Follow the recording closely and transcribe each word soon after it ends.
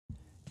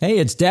Hey,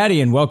 it's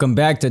Daddy, and welcome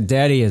back to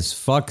Daddy as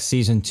Fuck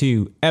Season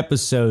 2,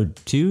 Episode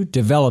 2,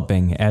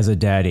 Developing as a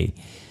Daddy.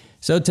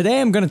 So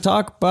today I'm going to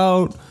talk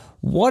about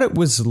what it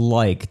was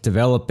like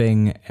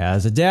developing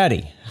as a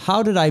daddy.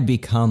 How did I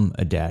become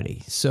a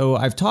daddy? So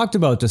I've talked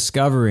about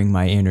discovering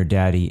my inner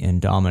daddy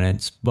and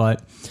dominance,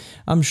 but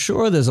I'm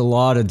sure there's a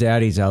lot of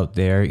daddies out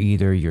there.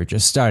 Either you're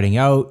just starting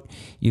out,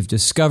 you've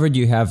discovered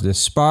you have this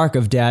spark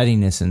of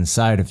daddiness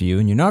inside of you,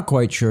 and you're not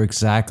quite sure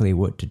exactly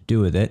what to do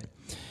with it.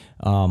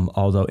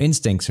 Although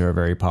instincts are a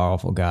very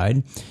powerful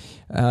guide.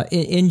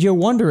 And you're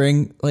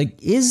wondering,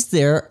 is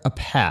there a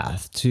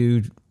path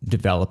to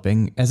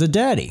developing as a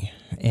daddy?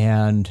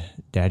 And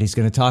Daddy's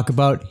going to talk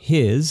about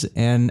his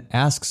and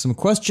ask some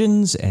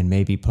questions and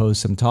maybe pose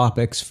some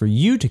topics for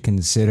you to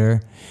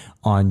consider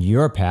on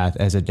your path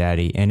as a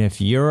daddy. And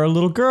if you're a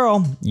little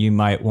girl, you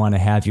might want to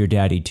have your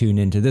daddy tune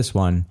into this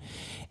one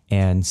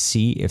and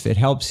see if it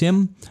helps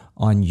him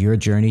on your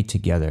journey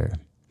together.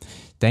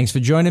 Thanks for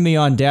joining me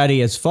on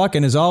Daddy as Fuck.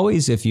 And as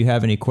always, if you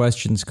have any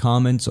questions,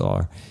 comments,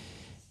 or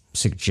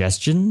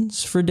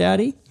suggestions for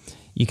Daddy,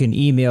 you can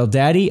email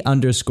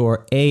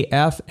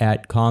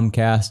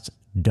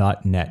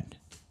daddy_af@comcast.net.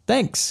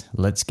 Thanks.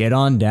 Let's get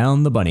on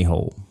down the bunny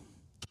hole.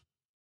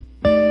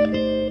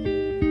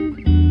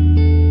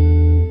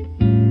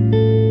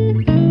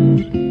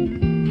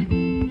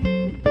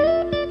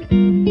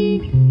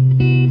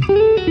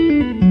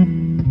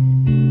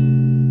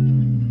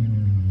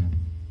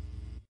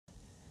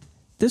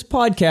 This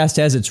podcast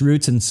has its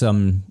roots in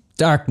some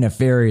dark,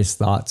 nefarious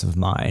thoughts of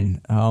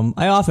mine.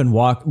 I often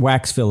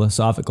wax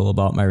philosophical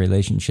about my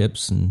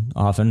relationships, and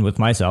often with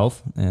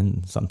myself,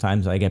 and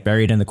sometimes I get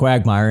buried in the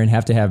quagmire and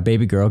have to have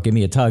baby girl give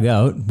me a tug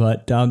out.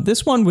 But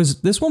this one was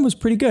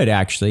pretty good,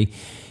 actually.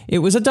 It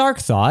was a dark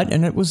thought,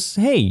 and it was,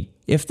 hey,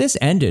 if this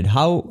ended,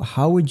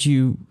 how would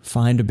you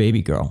find a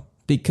baby girl?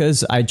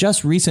 Because I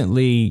just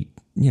recently,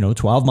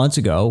 12 months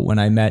ago when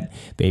I met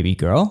baby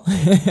girl,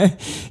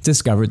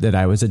 discovered that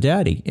I was a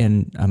daddy,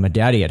 and I'm a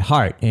daddy at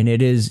heart. And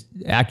it is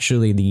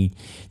actually the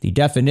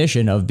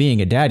definition of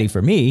being a daddy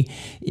for me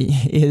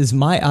is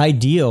my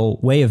ideal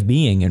way of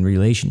being in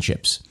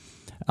relationships.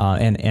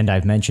 And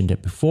I've mentioned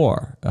it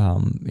before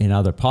in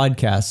other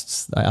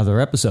podcasts, other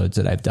episodes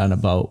that I've done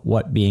about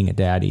what being a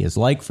daddy is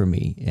like for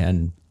me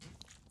and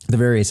the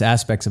various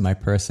aspects of my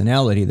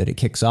personality that it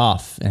kicks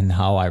off and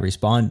how I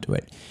respond to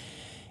it.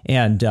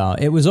 And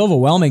it was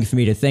overwhelming for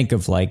me to think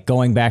of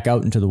going back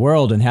out into the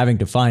world and having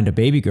to find a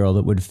baby girl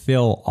that would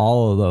fill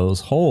all of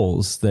those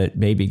holes that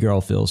baby girl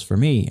fills for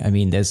me. I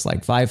mean, there's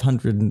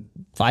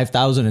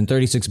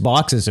 5,036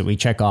 boxes that we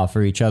check off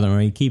for each other, and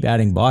we keep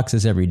adding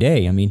boxes every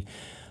day. I mean,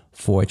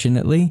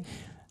 fortunately,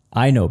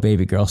 I know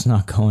baby girl's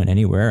not going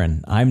anywhere,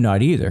 and I'm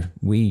not either.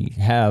 We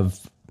have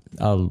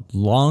a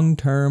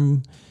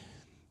long-term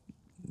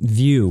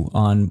view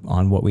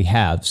on what we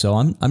have. So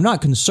I'm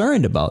not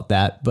concerned about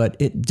that, but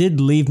it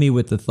did leave me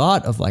with the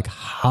thought of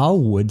how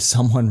would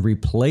someone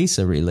replace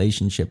a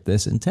relationship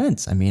this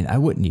intense? I mean, I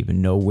wouldn't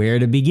even know where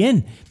to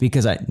begin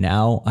because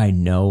now I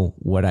know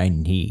what I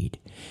need.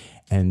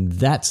 And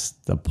that's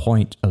the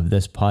point of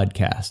this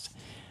podcast,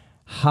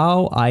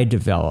 how I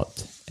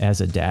developed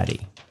as a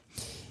daddy.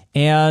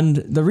 And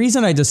the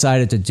reason I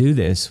decided to do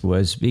this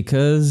was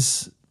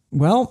because,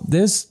 well,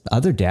 there's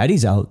other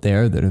daddies out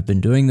there that have been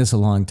doing this a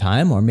long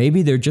time, or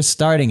maybe they're just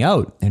starting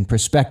out, and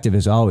perspective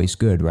is always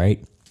good,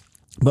 right?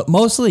 But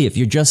mostly if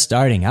you're just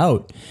starting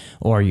out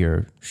or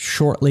you're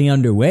shortly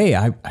underway,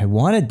 I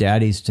wanted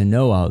daddies to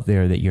know out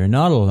there that you're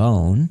not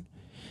alone.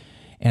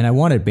 And I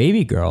wanted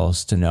baby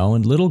girls to know,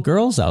 and little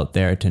girls out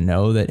there to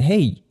know that,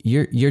 hey,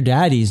 your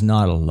daddy's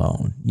not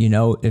alone.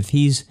 If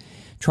he's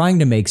trying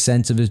to make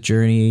sense of his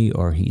journey,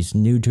 or he's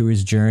new to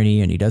his journey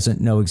and he doesn't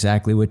know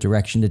exactly what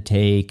direction to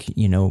take,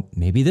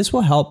 maybe this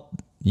will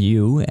help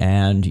you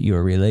and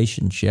your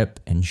relationship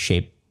and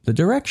shape the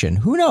direction.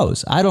 Who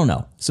knows? I don't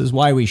know. This is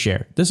why we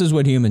share. This is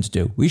what humans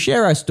do. We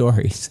share our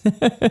stories.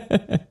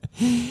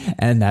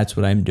 And that's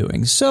what I'm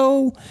doing.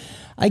 So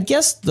I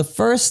guess the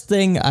first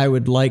thing I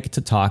would like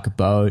to talk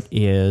about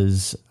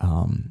is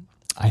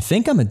I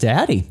think I'm a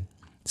daddy.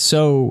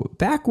 So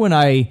back when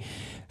I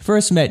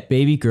first met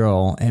baby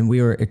girl and we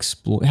were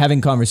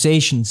having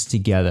conversations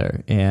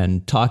together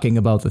and talking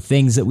about the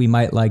things that we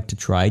might like to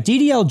try,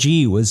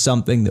 DDLG was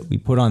something that we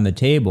put on the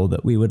table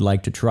that we would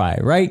like to try,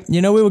 right?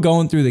 We were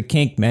going through the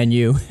kink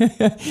menu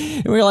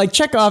and we were like,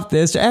 check off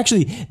this.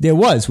 Actually,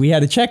 we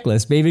had a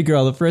checklist. Baby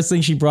girl, the first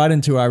thing she brought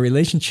into our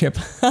relationship,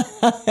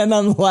 and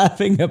I'm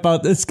laughing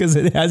about this because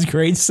it has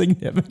great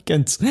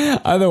significance.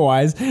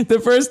 Otherwise,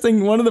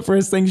 one of the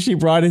first things she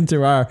brought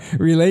into our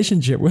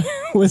relationship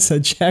was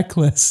a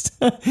checklist.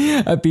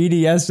 A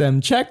BDSM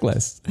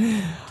checklist.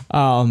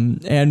 And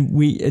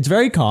it's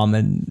very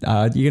common.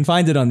 You can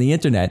find it on the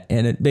internet,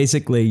 and it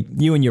basically,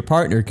 you and your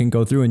partner can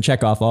go through and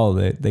check off all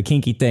the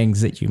kinky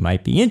things that you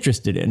might be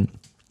interested in.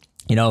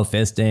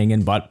 Fisting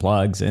and butt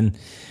plugs and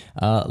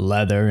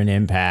leather and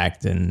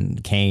impact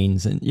and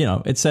canes and,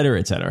 et cetera,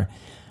 et cetera.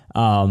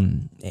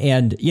 And,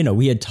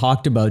 we had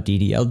talked about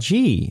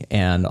DDLG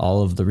and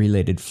all of the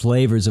related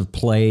flavors of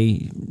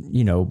play,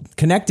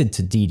 connected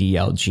to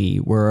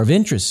DDLG were of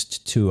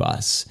interest to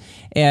us.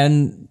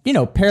 And,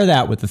 pair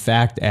that with the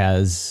fact,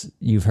 as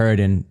you've heard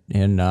in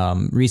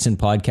recent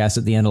podcasts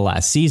at the end of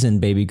last season,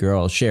 Baby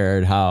Girl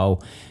shared how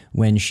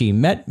when she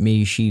met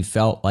me, she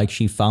felt like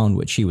she found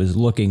what she was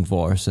looking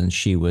for since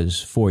she was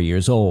 4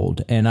 years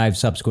old. And I've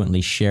subsequently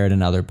shared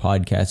in other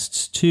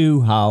podcasts,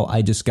 too, how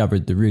I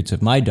discovered the roots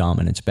of my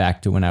dominance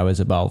back to when I was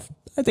about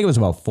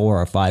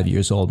 4 or 5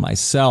 years old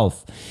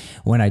myself,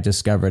 when I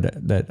discovered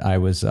that I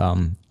was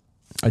a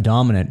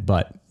dominant.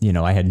 But,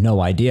 I had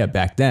no idea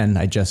back then.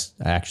 I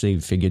actually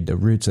figured the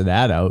roots of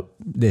that out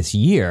this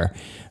year,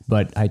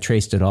 but I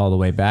traced it all the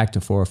way back to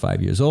 4 or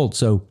 5 years old.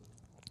 So,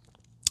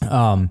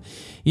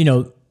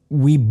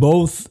 we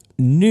both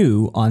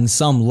knew on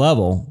some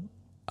level,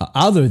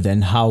 other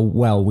than how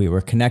well we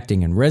were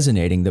connecting and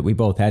resonating, that we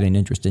both had an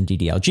interest in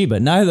DDLG,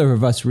 but neither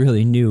of us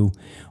really knew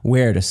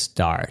where to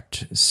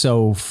start.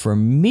 So for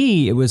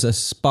me, it was a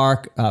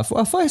spark,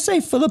 if I say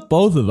for the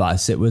both of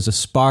us, it was a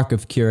spark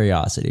of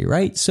curiosity,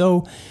 right?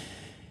 So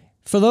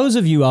for those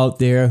of you out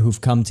there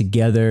who've come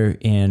together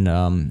in,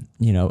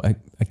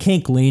 a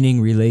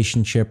kink-leaning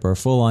relationship or a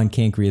full-on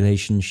kink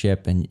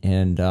relationship,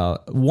 and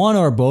one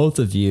or both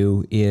of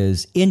you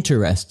is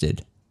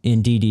interested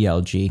in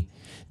DDLG,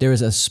 there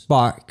is a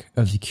spark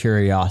of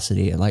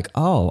curiosity, like,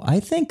 oh,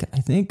 I think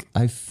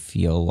I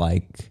feel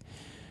like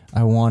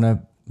I want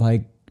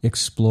to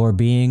explore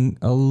being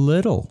a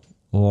little,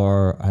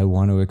 or I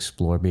want to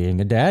explore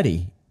being a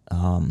daddy.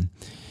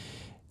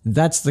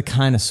 That's the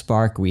kind of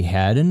spark we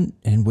had,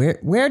 and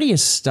where do you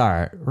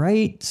start,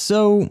 right?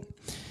 So,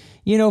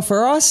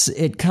 for us,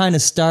 it kind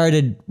of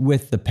started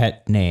with the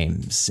pet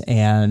names,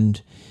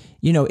 and,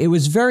 it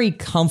was very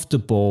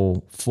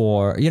comfortable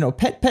for,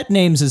 pet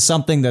names is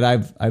something that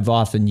I've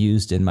often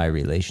used in my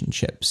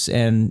relationships,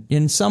 and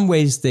in some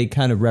ways they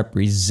kind of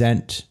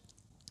represent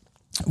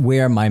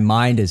where my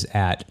mind is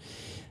at,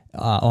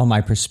 or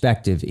my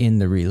perspective in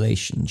the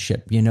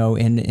relationship,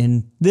 and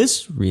in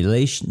this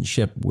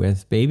relationship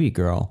with Baby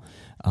Girl,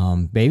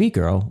 Baby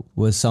Girl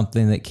was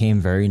something that came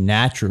very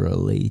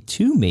naturally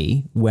to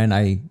me when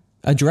I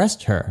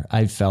addressed her.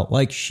 I felt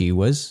like she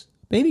was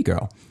Baby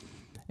Girl.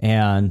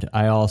 And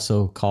I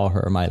also call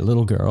her my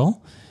little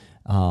girl.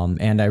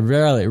 And I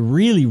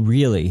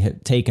really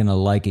have taken a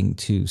liking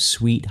to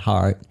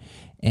Sweetheart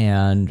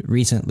and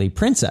recently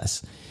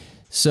Princess.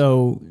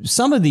 So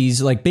some of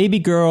these, like Baby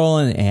Girl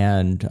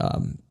and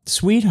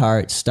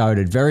Sweetheart,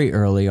 started very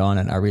early on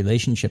in our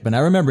relationship. And I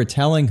remember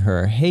telling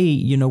her,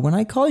 hey, when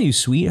I call you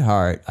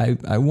Sweetheart,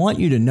 I want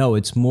you to know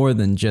it's more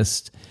than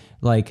just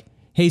like,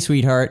 hey,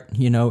 sweetheart,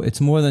 it's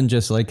more than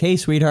just like, hey,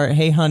 sweetheart,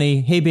 hey, honey,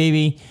 hey,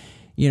 baby.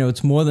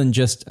 It's more than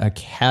just a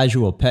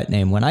casual pet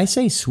name. When I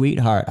say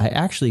sweetheart, I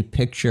actually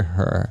picture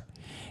her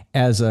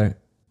as a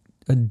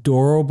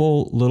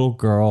adorable little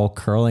girl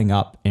curling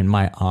up in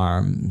my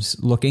arms,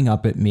 looking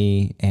up at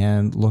me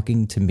and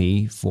looking to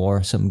me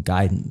for some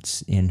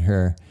guidance in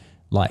her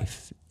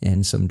life,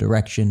 and some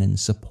direction and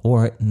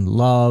support and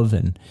love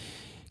and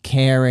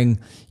caring.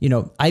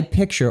 I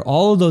picture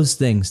all of those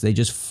things. They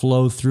just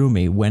flow through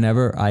me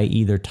whenever I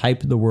either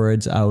type the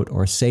words out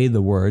or say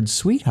the word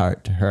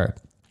sweetheart to her.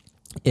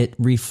 It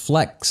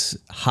reflects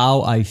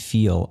how I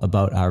feel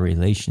about our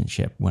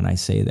relationship when I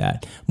say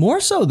that. More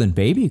so than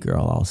Baby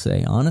Girl, I'll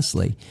say,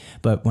 honestly.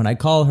 But when I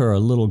call her a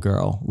little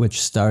girl,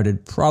 which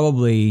started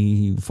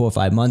probably 4 or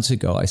 5 months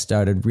ago, I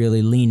started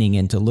really leaning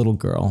into little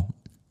girl.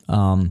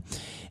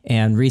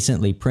 And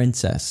recently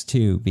Princess,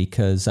 too,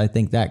 because I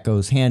think that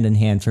goes hand in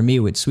hand for me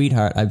with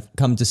Sweetheart. I've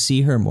come to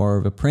see her more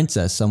of a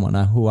princess, someone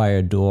who I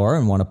adore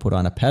and want to put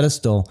on a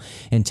pedestal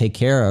and take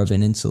care of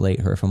and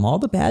insulate her from all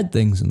the bad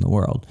things in the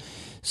world.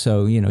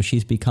 So,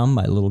 she's become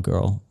my little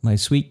girl, my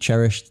sweet,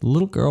 cherished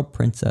little girl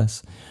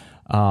princess.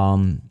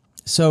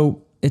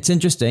 So it's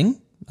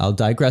interesting. I'll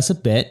digress a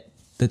bit,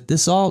 that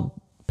this all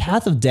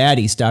path of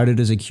daddy started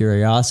as a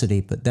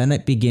curiosity, but then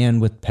it began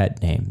with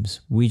pet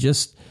names. We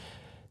just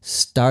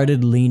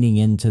started leaning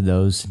into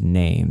those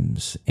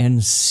names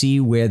and see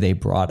where they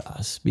brought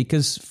us.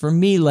 Because for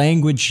me,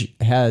 language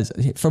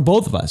for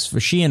both of us, for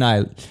she and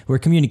I, we're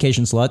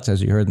communication sluts,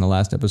 as you heard in the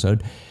last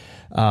episode.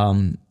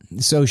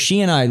 So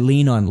she and I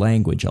lean on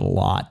language a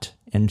lot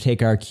and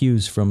take our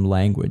cues from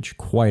language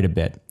quite a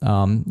bit.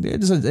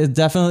 It's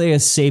definitely a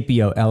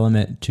sapio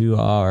element to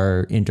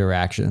our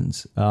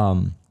interactions.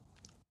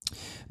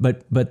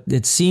 But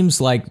it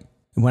seems like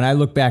when I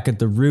look back at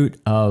the root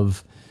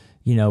of,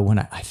 when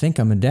I think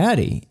I'm a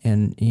daddy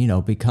and,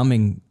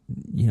 becoming,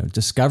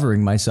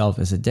 discovering myself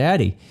as a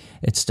daddy,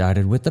 it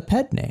started with the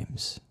pet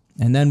names.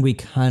 And then we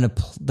kind of,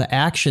 the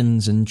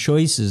actions and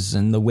choices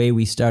and the way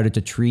we started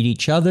to treat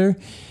each other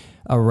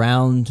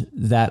around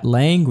that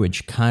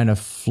language kind of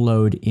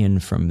flowed in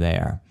from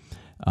there.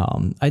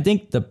 I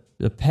think the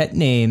the pet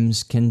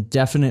names can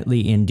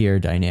definitely endear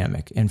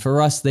dynamic. And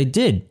for us, they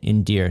did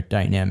endear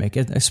dynamic,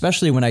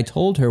 especially when I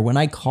told her, when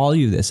I call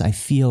you this, I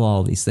feel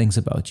all these things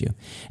about you.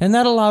 And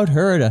that allowed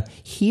her to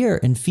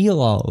hear and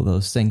feel all of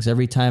those things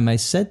every time I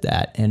said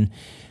that. And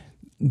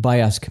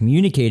by us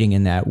communicating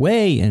in that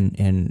way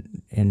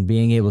and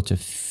being able to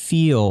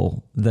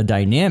feel the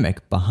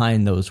dynamic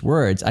behind those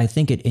words, I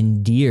think it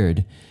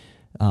endeared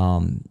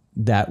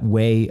that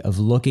way of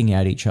looking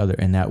at each other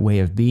and that way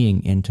of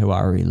being into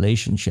our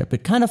relationship.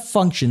 It kind of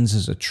functions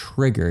as a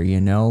trigger, you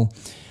know?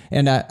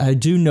 And I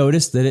do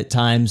notice that at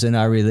times in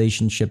our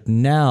relationship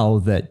now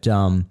that,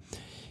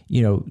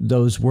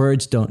 those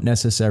words don't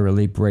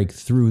necessarily break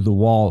through the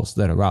walls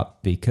that are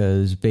up,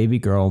 because baby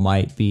girl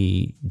might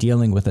be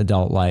dealing with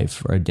adult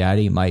life, or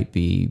daddy might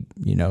be,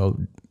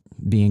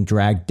 being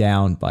dragged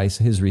down by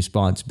his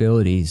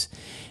responsibilities.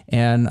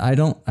 And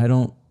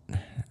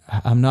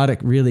I'm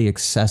not really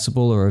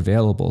accessible or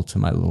available to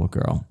my little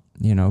girl.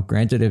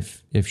 Granted,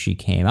 if she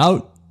came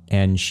out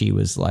and she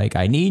was like,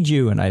 "I need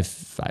you," and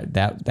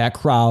that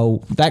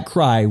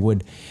cry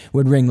would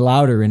ring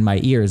louder in my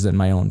ears than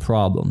my own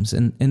problems,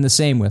 and the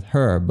same with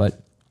her.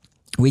 But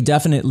we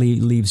definitely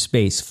leave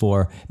space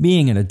for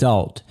being an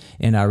adult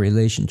in our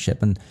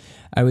relationship. And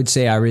I would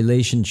say our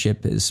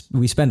relationship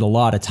we spend a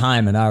lot of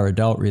time in our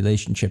adult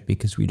relationship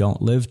because we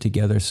don't live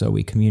together, so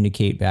we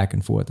communicate back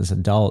and forth as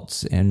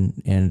adults,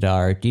 and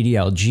our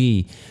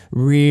DDLG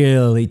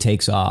really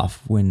takes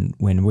off when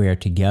we're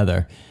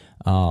together.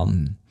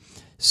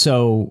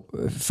 So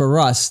for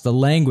us, the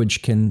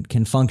language can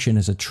function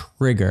as a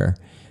trigger,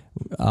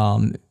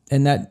 and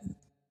that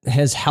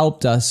has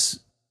helped us.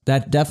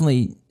 That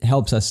definitely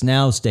helps us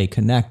now stay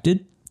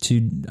connected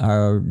to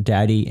our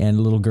daddy and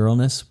little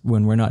girlness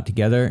when we're not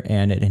together,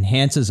 and it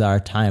enhances our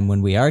time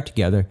when we are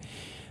together.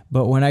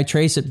 But when I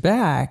trace it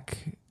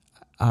back,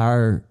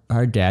 our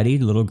daddy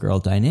little girl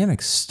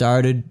dynamic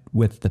started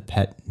with the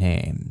pet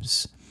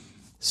names.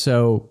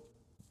 So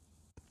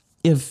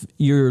if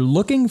you're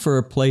looking for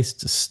a place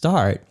to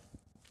start,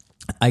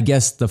 I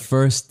guess the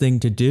first thing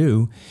to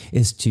do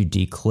is to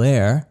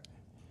declare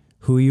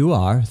who you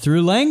are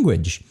through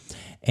language.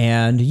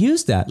 And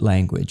use that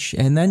language,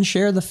 and then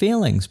share the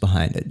feelings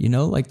behind it.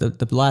 Like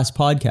the last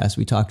podcast,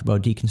 we talked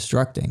about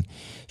deconstructing.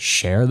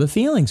 Share the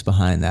feelings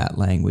behind that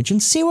language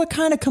and see what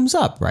kind of comes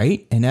up,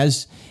 right? And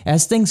as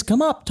things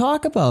come up,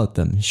 talk about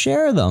them,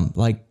 share them,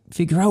 like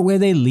figure out where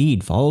they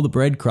lead, follow the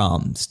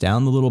breadcrumbs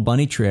down the little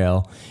bunny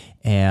trail.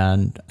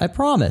 And I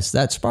promise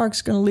that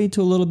spark's going to lead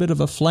to a little bit of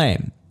a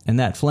flame. And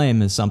that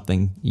flame is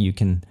something you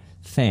can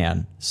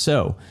fan.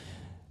 So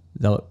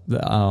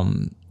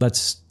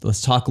let's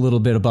talk a little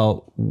bit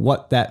about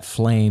what that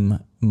flame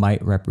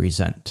might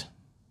represent.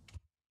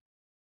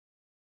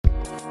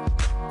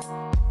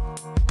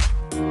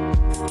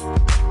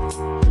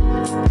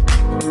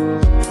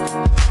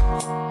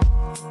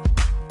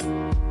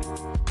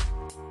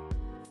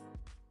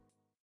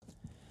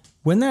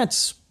 When that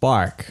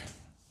spark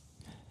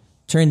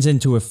turns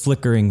into a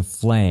flickering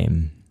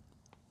flame,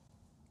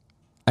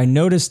 I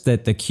noticed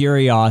that the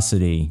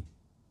curiosity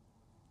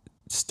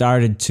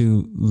started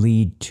to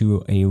lead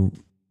to a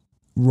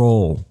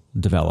role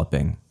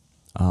developing,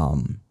 a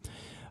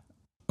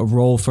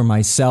role for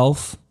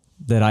myself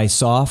that I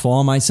saw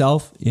for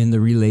myself in the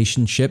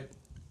relationship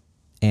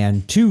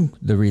and to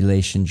the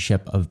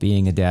relationship of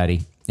being a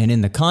daddy, and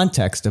in the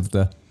context of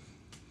the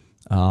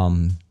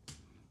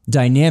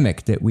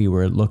dynamic that we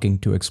were looking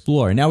to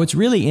explore. Now, it's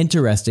really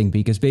interesting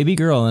because baby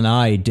girl and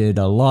I did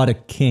a lot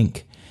of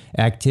kink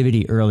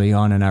activity early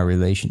on in our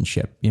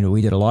relationship.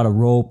 We did a lot of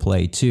role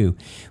play too.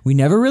 We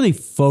never really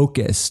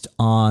focused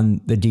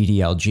on the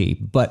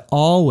DDLG, but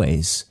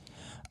always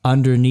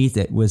underneath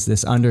it was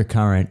this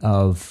undercurrent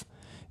of,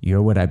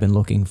 you're what I've been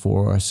looking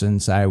for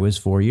since I was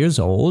 4 years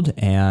old.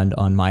 And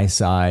on my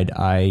side,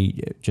 I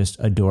just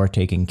adore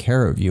taking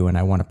care of you, and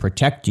I want to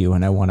protect you,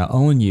 and I want to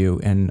own you,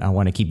 and I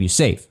want to keep you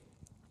safe.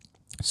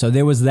 So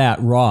there was that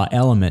raw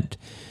element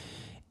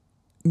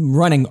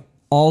running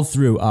all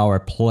through our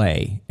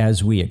play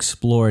as we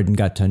explored and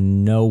got to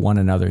know one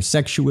another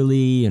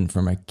sexually and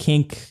from a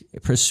kink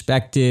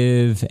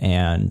perspective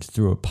and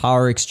through a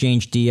power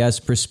exchange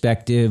DS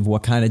perspective,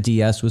 what kind of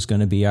DS was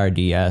going to be our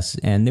DS.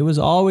 And there was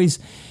always,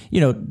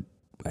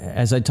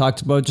 as I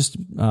talked about just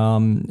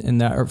in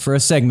that for a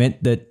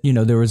segment, that,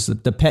 there was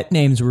the pet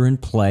names were in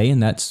play,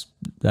 and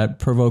that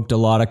provoked a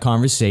lot of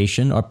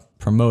conversation, or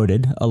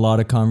promoted a lot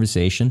of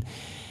conversation.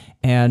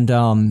 And,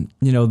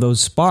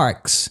 those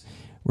sparks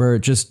were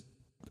just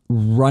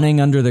running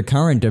under the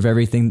current of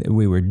everything that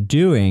we were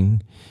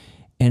doing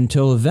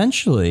until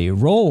eventually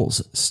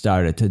roles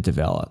started to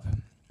develop.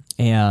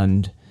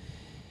 And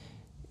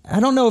I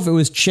don't know if it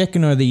was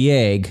chicken or the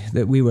egg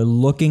that we were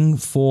looking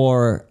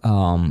for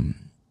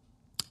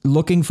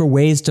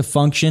ways to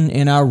function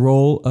in our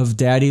role of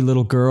daddy,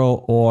 little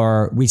girl,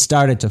 or we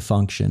started to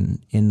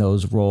function in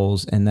those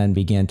roles and then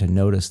began to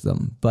notice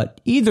them.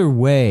 But either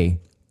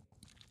way,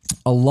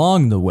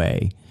 along the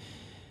way,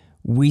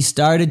 we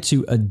started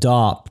to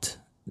adopt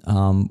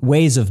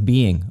ways of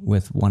being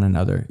with one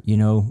another.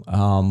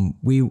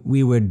 We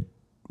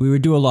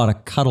would do a lot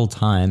of cuddle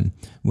time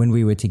when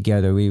we were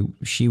together.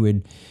 She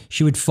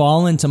would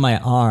fall into my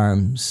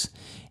arms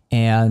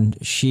and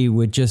she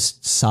would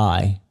just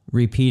sigh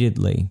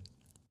repeatedly.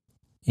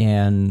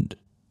 And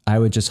I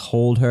would just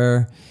hold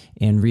her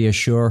and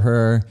reassure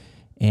her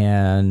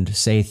and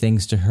say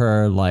things to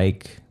her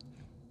like,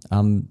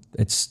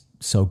 it's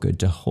so good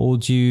to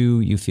hold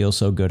you. You feel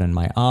so good in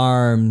my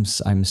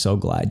arms. I'm so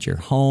glad you're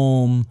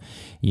home.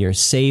 You're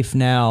safe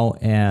now.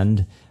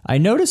 And I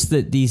noticed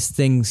that these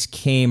things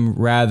came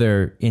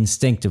rather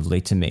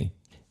instinctively to me.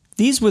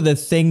 These were the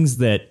things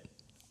that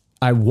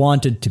I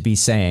wanted to be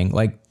saying.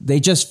 Like, they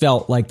just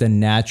felt like the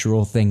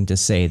natural thing to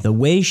say. The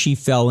way she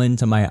fell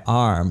into my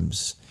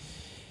arms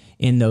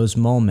in those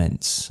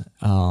moments,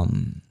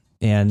 and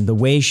the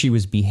way she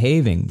was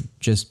behaving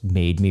just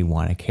made me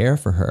want to care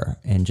for her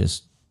and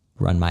just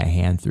run my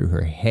hand through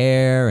her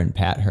hair and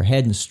pat her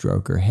head and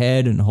stroke her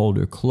head and hold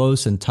her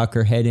close and tuck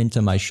her head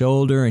into my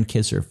shoulder and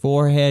kiss her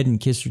forehead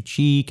and kiss her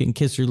cheek and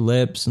kiss her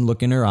lips and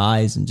look in her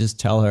eyes and just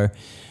tell her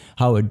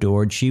how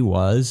adored she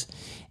was.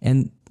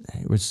 And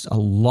it was a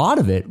lot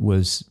of it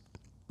was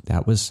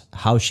that was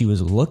how she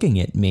was looking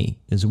at me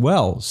as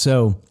well.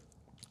 So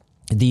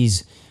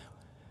these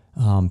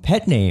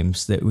pet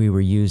names that we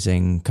were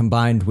using,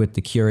 combined with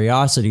the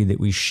curiosity that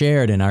we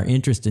shared and our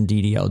interest in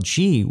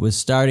DDLG, was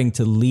starting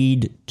to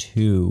lead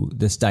to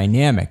this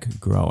dynamic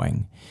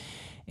growing.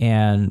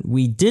 And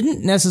we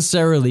didn't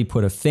necessarily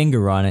put a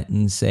finger on it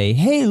and say,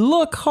 hey,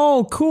 look,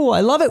 oh, cool. I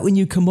love it when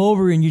you come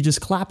over and you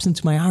just collapse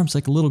into my arms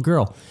like a little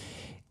girl.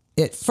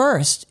 At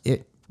first,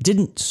 it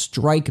didn't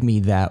strike me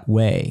that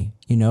way.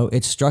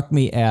 It struck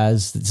me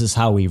as this is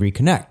how we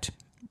reconnect.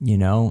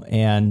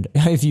 And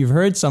if you've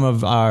heard some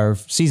of our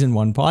season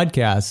 1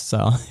 podcasts,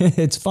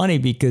 it's funny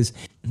because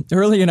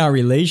early in our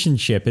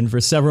relationship and for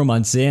several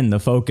months in, the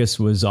focus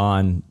was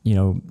on,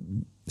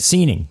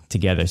 scening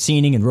together,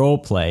 scening and role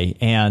play.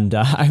 And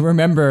I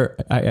remember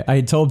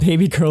I told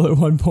baby girl at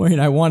one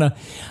point, I want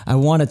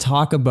to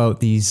talk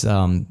about these,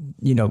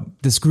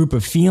 this group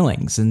of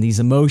feelings and these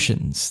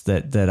emotions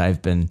that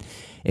I've been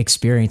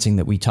experiencing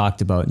that we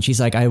talked about. And she's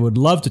like, I would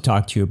love to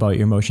talk to you about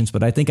your emotions,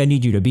 but I think I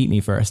need you to beat me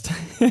first.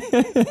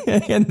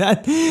 and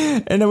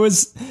it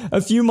was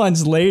a few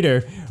months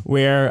later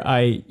where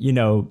I,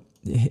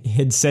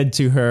 had said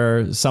to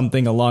her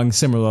something along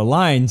similar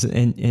lines.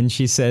 And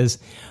she says,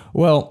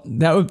 well,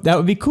 that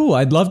would be cool.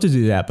 I'd love to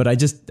do that, but I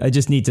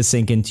just need to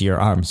sink into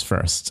your arms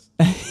first.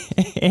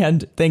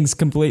 And things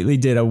completely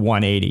did a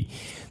 180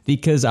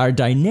 because our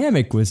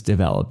dynamic was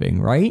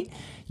developing, right?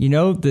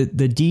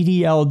 The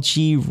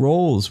DDLG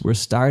roles were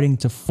starting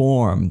to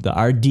form.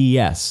 Our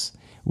DS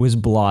was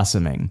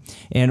blossoming.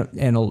 And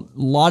a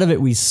lot of it,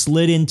 we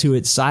slid into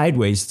it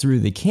sideways through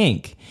the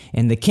kink.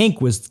 And the kink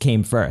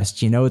came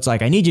first. It's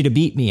like, I need you to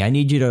beat me. I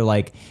need you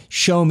to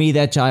show me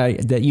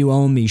that you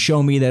own me.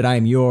 Show me that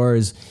I'm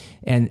yours.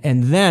 And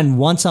then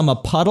once I'm a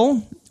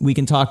puddle, we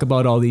can talk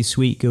about all these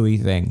sweet, gooey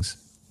things.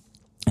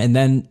 And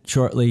then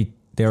shortly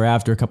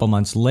thereafter, a couple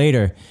months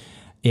later,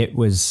 it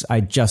was,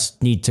 I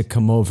just need to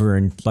come over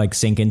and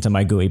sink into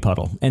my gooey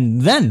puddle.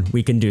 And then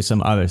we can do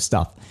some other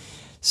stuff.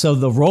 So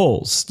the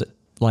roles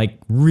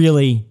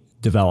really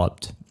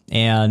developed.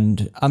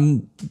 And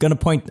I'm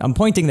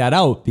pointing that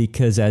out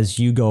because as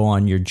you go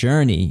on your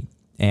journey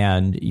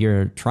and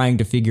you're trying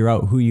to figure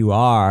out who you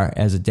are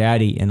as a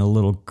daddy and a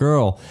little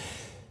girl,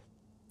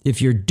 if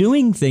you're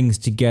doing things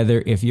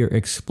together, if you're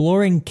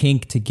exploring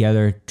kink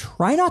together,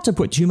 try not to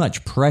put too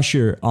much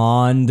pressure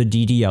on the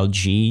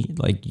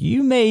DDLG.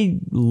 You may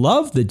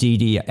love the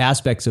DD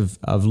aspects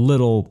of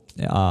little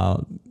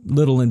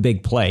and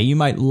big play. You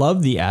might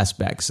love the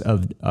aspects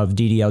of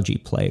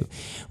DDLG play,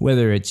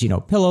 whether it's,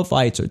 pillow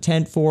fights or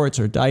tent forts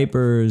or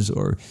diapers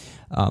or,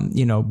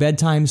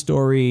 bedtime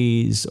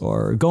stories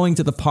or going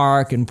to the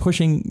park and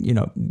pushing,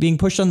 being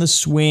pushed on the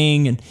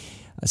swing and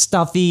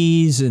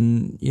stuffies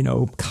and,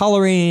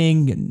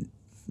 coloring and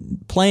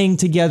playing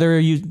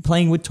together,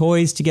 playing with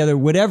toys together,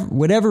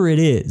 whatever it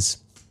is.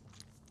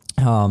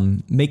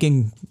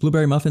 Making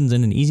blueberry muffins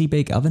in an easy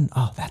bake oven.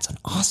 Oh, that's an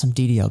awesome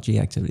DDLG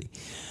activity.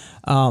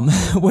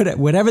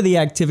 Whatever the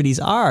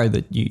activities are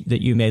that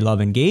you may love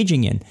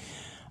engaging in,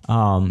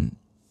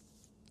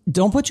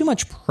 don't put too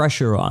much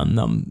pressure on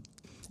them.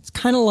 It's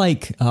kind of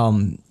like,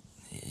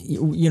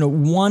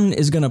 one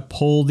is going to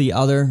pull the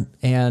other.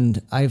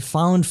 And I've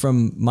found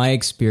from my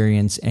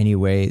experience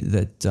anyway,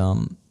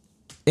 that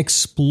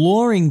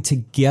exploring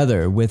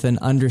together with an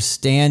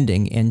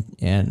understanding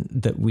and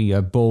that we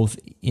are both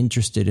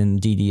interested in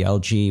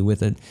DDLG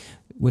with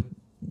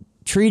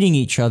treating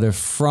each other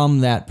from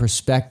that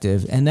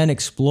perspective and then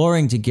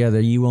exploring together,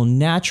 you will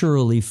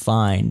naturally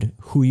find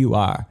who you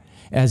are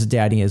as a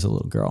daddy, as a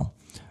little girl,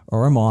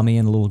 or a mommy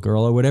and a little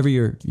girl, or whatever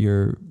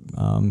your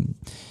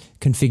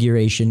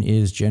configuration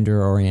is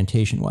gender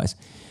orientation wise.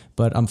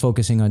 But I'm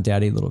focusing on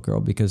daddy, little girl,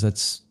 because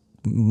that's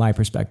my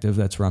perspective.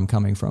 That's where I'm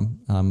coming from.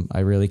 I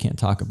really can't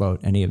talk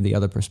about any of the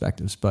other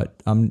perspectives,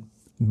 but I'm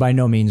by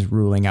no means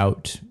ruling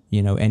out,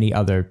 any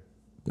other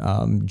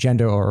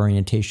gender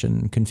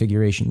orientation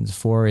configurations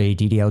for a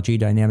DDLG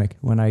dynamic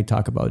when I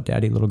talk about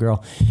daddy, little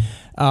girl.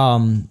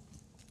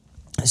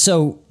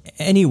 So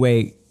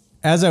anyway,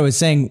 as I was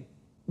saying,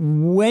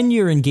 when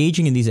you're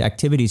engaging in these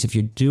activities, if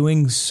you're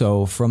doing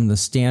so from the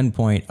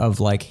standpoint of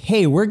like,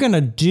 hey, we're going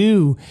to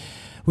do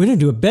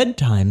a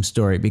bedtime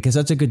story because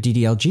that's a good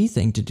DDLG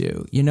thing to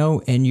do, you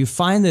know, and you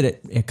find that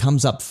it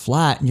comes up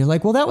flat and you're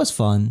like, well, that was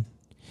fun.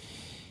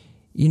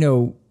 You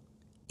know,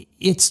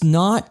 it's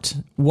not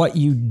what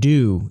you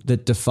do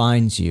that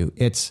defines you.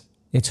 It's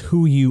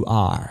who you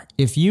are.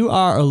 If you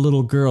are a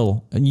little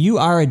girl and you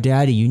are a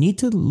daddy, you need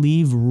to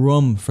leave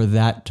room for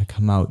that to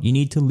come out. You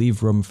need to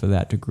leave room for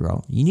that to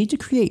grow. You need to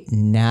create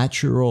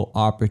natural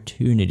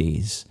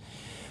opportunities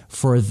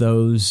for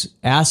those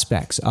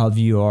aspects of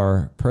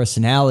your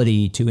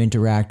personality to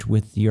interact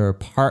with your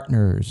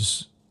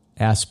partner's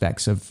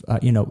aspects of,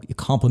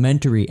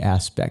 complementary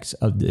aspects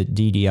of the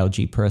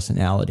DDLG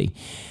personality.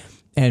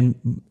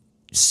 And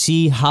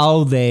see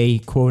how they,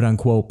 quote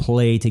unquote,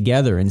 play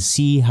together and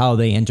see how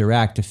they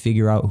interact to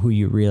figure out who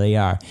you really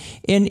are.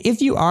 And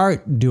if you are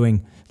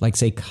doing, like,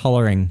 say,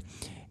 coloring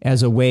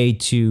as a way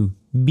to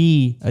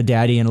be a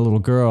daddy and a little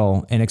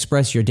girl and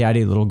express your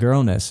daddy little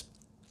girlness,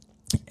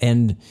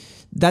 and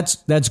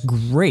that's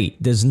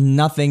great. There's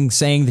nothing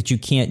saying that you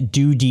can't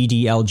do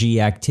DDLG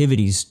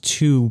activities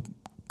to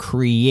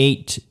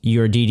create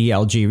your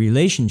DDLG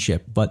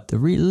relationship, but the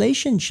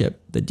relationship,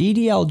 the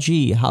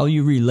DDLG, how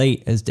you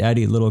relate as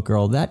daddy, little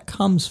girl, that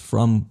comes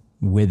from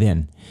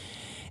within.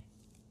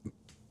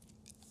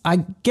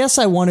 I guess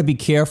I want to be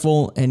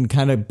careful and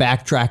kind of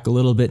backtrack a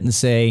little bit and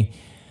say,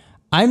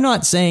 I'm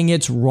not saying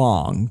it's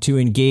wrong to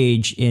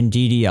engage in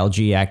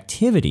DDLG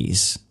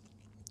activities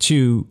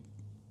to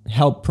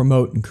help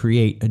promote and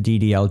create a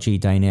DDLG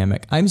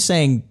dynamic. I'm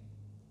saying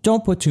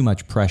don't put too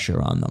much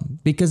pressure on them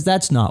because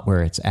that's not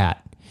where it's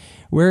at.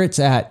 Where it's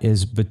at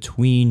is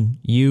between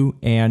you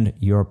and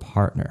your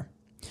partner.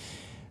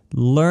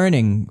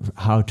 Learning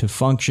how to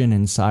function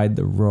inside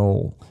the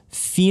role,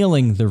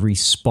 feeling the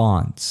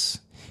response,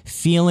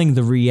 feeling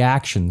the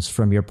reactions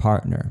from your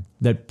partner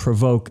that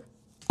provoke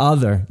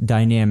other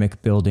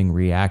dynamic building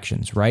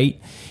reactions, right?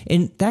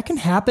 And that can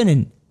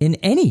happen in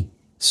any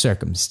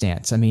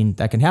circumstance. I mean,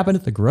 that can happen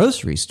at the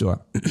grocery store.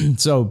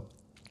 So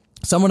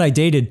someone I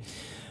dated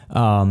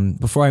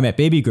before I met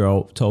Baby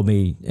Girl told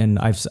me, and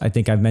I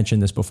think I've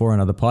mentioned this before on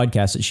other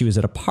podcasts, that she was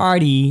at a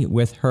party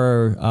with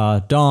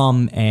her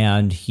dom,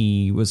 and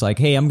he was like,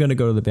 "Hey, I'm going to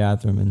go to the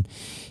bathroom," and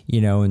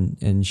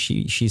and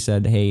she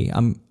said, "Hey,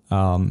 I'm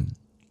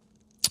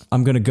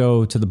going to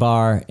go to the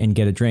bar and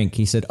get a drink."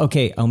 He said,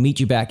 "Okay, I'll meet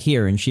you back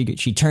here." And she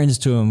turns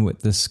to him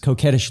with this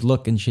coquettish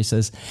look, and she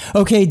says,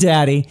 "Okay,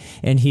 Daddy."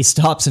 And he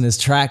stops in his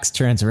tracks,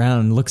 turns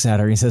around, and looks at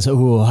her. And he says,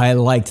 "Ooh, I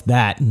liked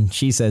that." And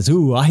she says,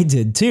 "Ooh, I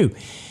did too."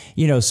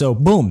 So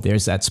boom,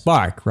 there's that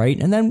spark,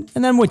 right? And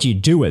then what you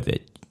do with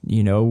it,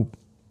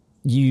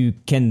 you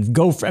can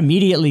go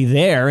immediately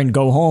there and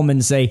go home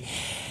and say,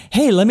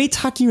 "Hey, let me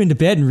tuck you into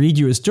bed and read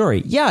you a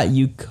story." Yeah,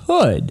 you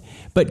could,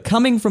 but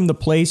coming from the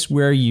place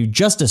where you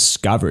just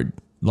discovered,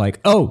 like,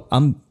 "Oh,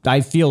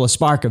 I feel a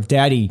spark of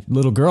daddy,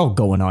 little girl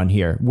going on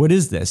here. What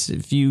is this?"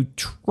 If you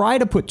try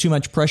to put too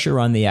much pressure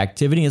on the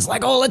activity, it's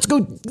like, "Oh, let's go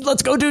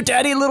do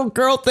daddy, little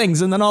girl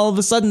things," and then all of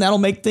a sudden that'll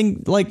make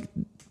things like.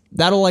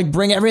 That'll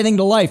bring everything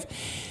to life.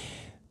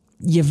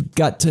 You've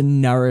got to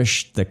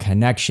nourish the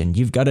connection.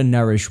 You've got to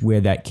nourish where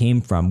that came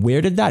from.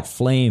 Where did that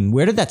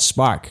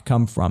spark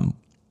come from?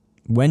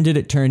 When did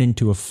it turn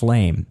into a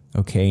flame?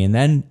 Okay, and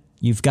then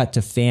you've got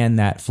to fan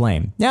that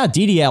flame. Now,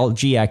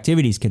 DDLG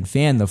activities can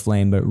fan the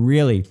flame, but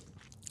really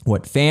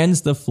what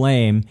fans the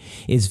flame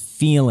is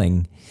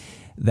feeling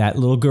that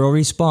little girl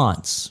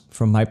response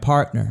from my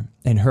partner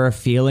and her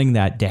feeling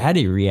that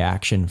daddy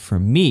reaction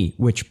from me,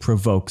 which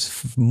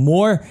provokes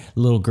more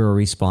little girl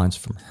response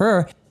from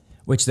her,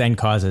 which then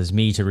causes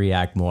me to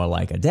react more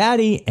like a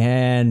daddy.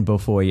 And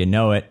before you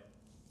know it,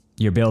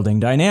 you're building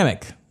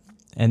dynamic.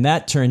 And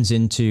that turns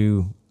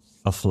into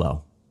a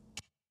flow.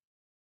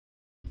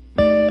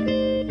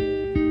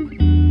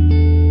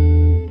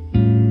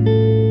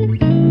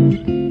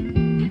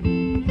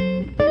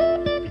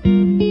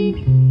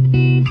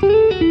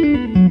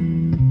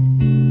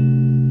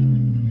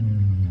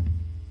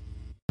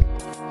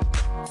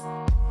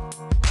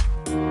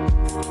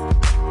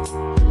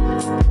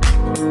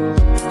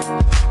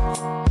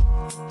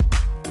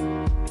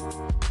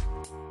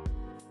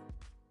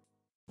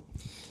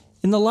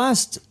 In the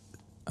last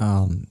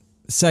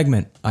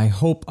segment, I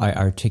think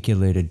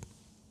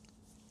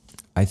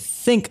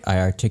I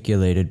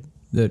articulated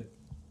that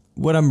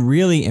what I'm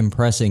really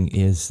impressing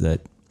is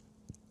that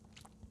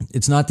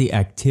it's not the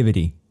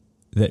activity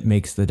that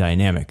makes the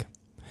dynamic.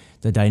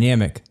 The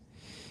dynamic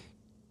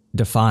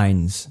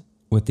defines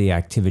what the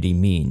activity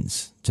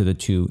means to the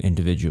two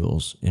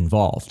individuals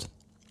involved.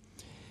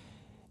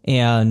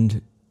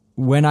 And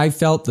when I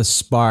felt the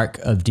spark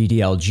of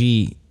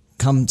DDLG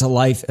come to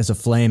life as a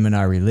flame in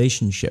our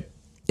relationship,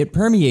 it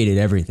permeated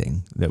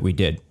everything that we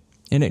did.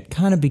 And it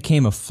kind of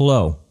became a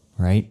flow,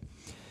 right?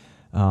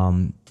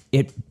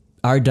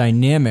 Our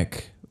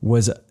dynamic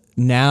was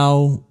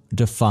now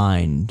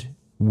defined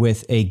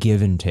with a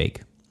give and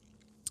take.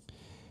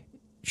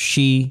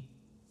 She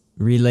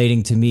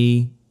relating to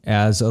me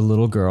as a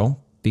little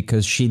girl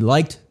because she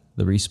liked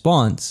the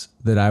response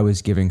that I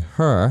was giving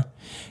her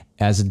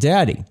as a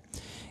daddy.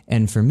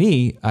 And for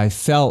me, I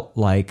felt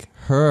like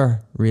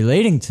her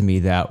relating to me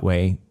that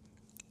way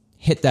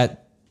hit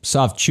that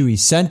soft, chewy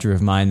center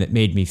of mine that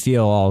made me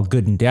feel all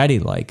good and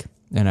daddy-like.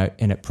 And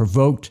it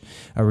provoked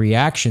a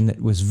reaction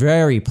that was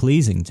very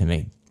pleasing to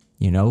me,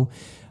 you know?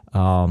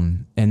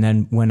 And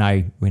then when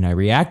I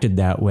reacted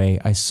that way,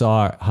 I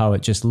saw how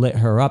it just lit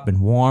her up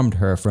and warmed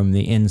her from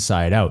the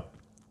inside out.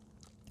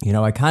 You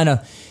know, I kind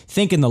of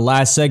think in the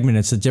last segment,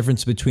 it's the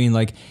difference between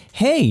like,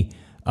 hey,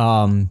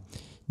 do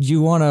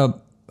you want to,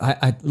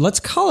 let's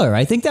color.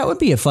 I think that would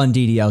be a fun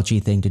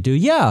DDLG thing to do.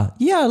 Yeah,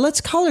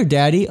 let's color,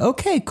 Daddy.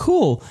 Okay,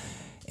 cool.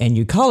 And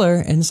you color,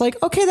 and it's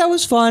like, okay, that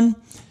was fun.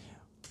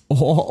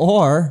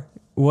 Or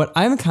what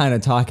I'm kind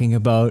of talking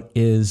about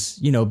is,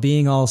 you know,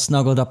 being all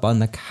snuggled up on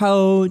the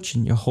couch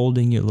and you're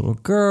holding your little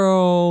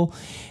girl,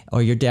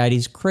 or your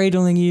daddy's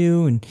cradling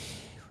you, and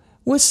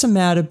what's the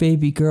matter,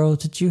 baby girl?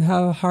 Did you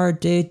have a hard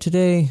day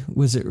today?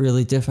 Was it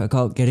really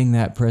difficult getting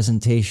that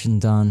presentation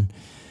done?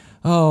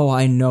 Oh,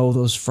 I know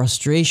those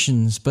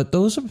frustrations, but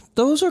those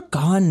are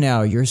gone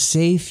now. You're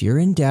safe. You're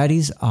in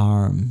daddy's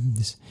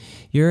arms.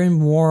 You're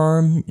in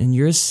warm and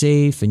you're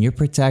safe and you're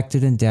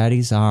protected in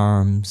daddy's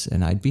arms.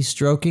 And I'd be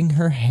stroking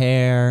her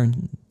hair,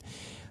 and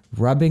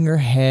rubbing her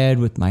head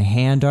with my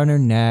hand on her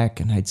neck.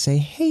 And I'd say,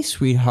 hey,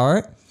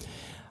 sweetheart,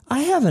 I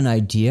have an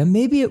idea.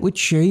 Maybe it would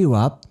cheer you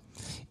up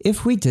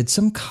if we did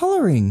some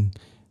coloring.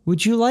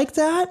 Would you like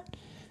that?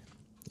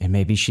 And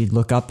maybe she'd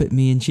look up at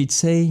me and she'd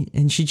say,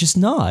 and she'd just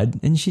nod,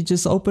 and she'd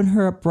just open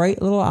her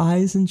bright little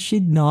eyes and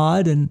she'd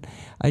nod, and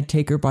I'd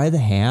take her by the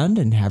hand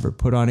and have her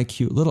put on a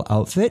cute little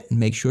outfit and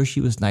make sure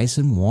she was nice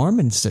and warm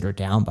and sit her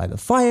down by the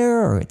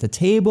fire or at the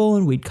table,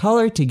 and we'd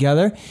color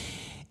together.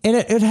 And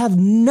it'd have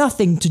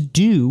nothing to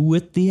do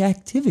with the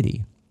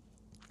activity.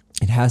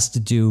 It has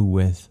to do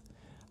with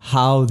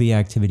how the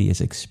activity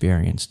is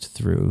experienced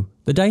through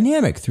the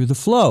dynamic, through the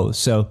flow.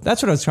 So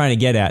that's what I was trying to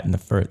get at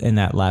in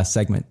that last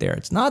segment there.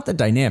 It's not the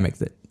dynamic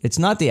it's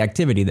not the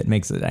activity that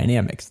makes the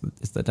dynamics.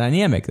 It's the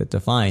dynamic that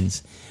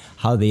defines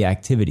how the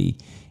activity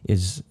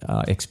is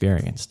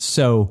experienced.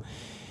 So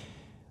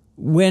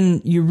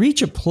when you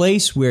reach a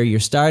place where you're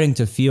starting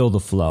to feel the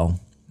flow,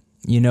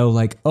 you know,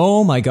 like,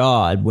 oh my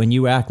God, when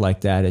you act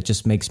like that, it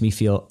just makes me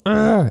feel,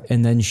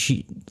 and then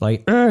she,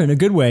 like, in a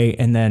good way.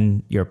 And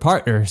then your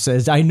partner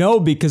says, I know,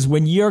 because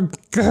when you're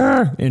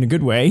in a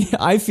good way,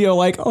 I feel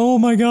like, oh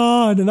my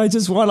God, and I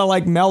just want to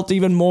like melt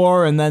even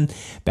more. And then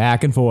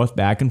back and forth.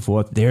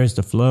 There's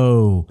the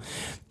flow.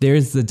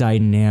 There's the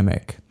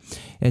dynamic.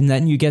 And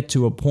then you get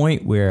to a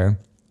point where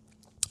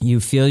you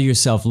feel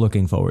yourself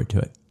looking forward to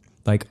it.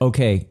 Like,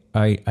 okay,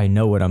 I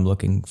know what I'm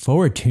looking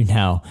forward to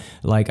now.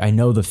 Like, I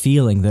know the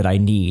feeling that I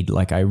need.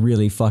 Like, I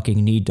really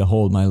fucking need to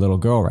hold my little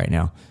girl right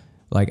now.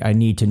 Like, I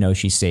need to know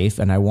she's safe,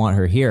 and I want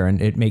her here,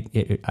 and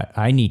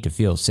I need to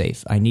feel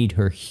safe. I need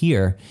her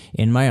here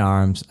in my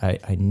arms.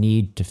 I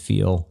need to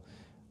feel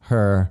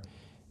her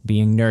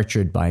being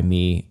nurtured by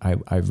me.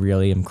 I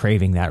really am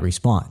craving that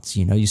response.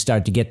 You know, you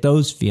start to get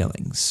those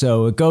feelings.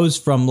 So it goes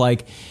from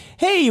like,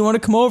 hey, you want to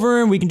come over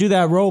and we can do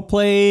that role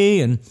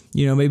play, and,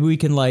 you know, maybe we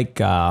can like,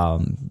 I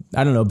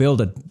don't know,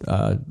 build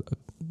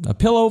a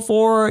pillow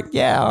for it.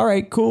 Yeah, all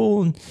right,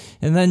 cool.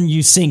 And then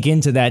you sink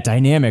into that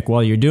dynamic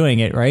while you're doing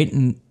it, right?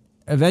 And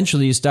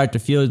eventually you start to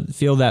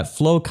feel that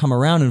flow come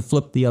around and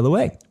flip the other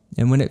way.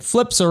 And when it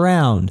flips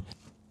around,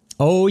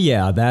 oh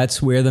yeah,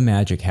 that's where the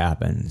magic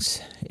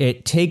happens.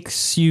 It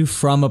takes you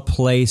from a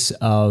place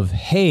of,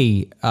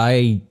 hey,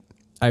 I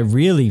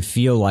really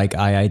feel like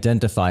I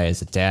identify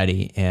as a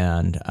daddy,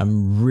 and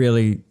I'm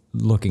really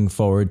looking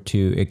forward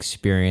to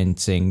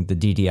experiencing the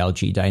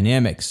DDLG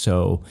dynamics.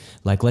 So,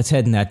 like, let's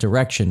head in that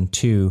direction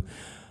to,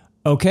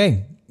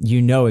 okay,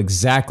 you know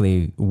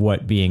exactly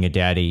what being a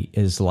daddy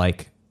is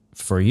like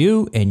for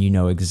you, and you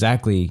know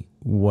exactly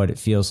what it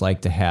feels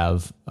like to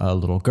have a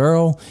little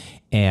girl,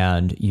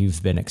 and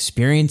you've been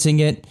experiencing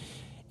it,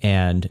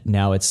 and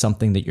now it's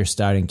something that you're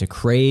starting to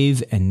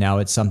crave, and now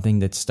it's something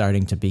that's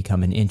starting to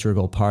become an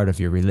integral part of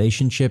your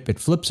relationship. It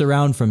flips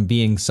around from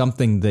being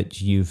something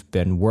that you've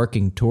been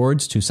working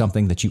towards to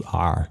something that you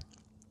are.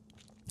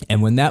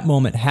 And when that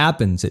moment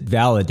happens, it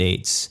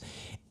validates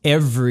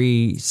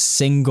every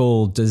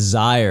single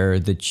desire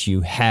that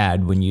you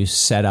had when you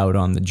set out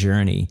on the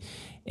journey,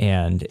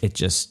 and it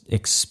just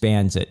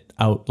expands it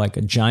out like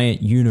a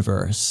giant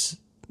universe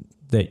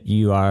that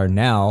you are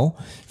now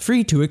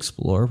free to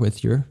explore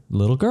with your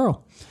little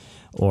girl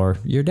or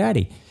your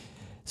daddy.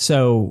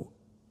 So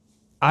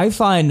I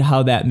find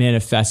how that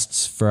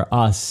manifests for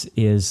us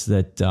is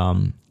that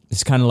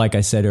it's kind of like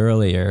I said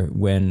earlier,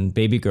 when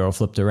baby girl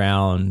flipped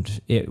around,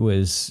 it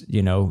was,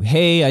 you know,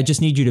 hey, I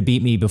just need you to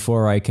beat me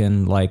before I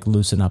can like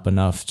loosen up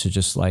enough to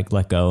just like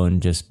let go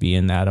and just be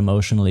in that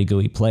emotionally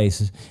gooey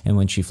place. And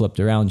when she flipped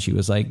around, she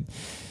was like,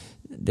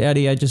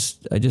 Daddy, I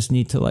just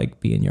need to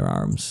like be in your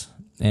arms.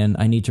 and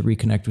I need to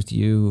reconnect with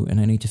you, and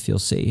I need to feel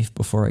safe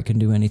before I can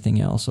do anything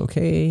else.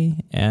 Okay.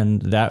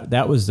 And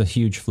that was the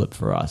huge flip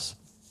for us.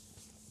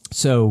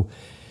 So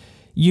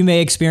you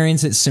may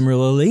experience it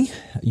similarly.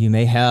 You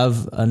may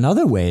have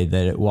another way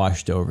that it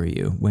washed over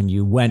you when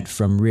you went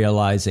from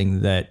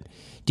realizing that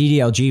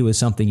DDLG was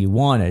something you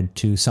wanted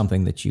to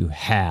something that you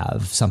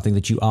have, something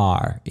that you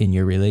are in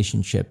your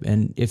relationship.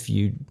 And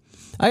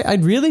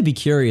I'd really be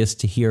curious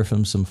to hear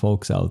from some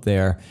folks out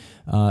there.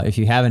 If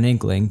you have an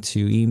inkling,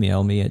 to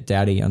email me at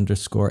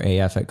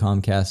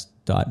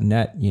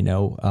daddy_af@comcast.net.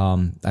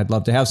 I'd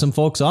love to have some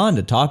folks on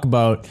to talk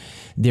about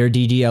their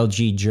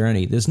DDLG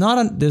journey. There's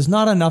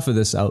not enough of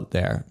this out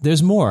there.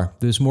 There's more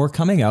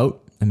coming out.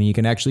 I mean, you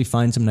can actually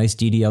find some nice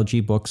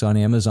DDLG books on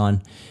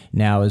Amazon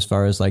now, as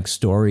far as like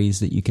stories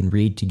that you can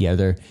read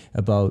together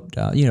about,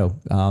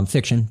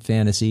 fiction,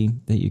 fantasy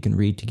that you can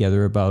read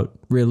together about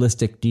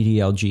realistic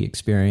DDLG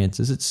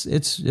experiences.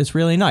 It's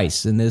really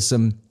nice. And there's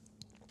some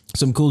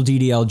cool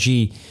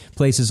DDLG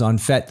places on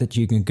FET that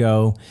you can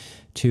go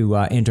to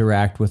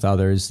interact with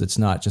others. That's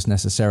not just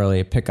necessarily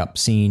a pickup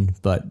scene,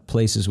 but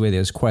places where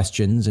there's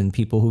questions and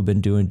people who've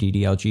been doing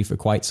DDLG for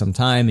quite some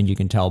time, and you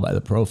can tell by the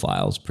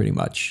profiles pretty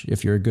much.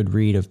 If you're a good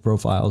read of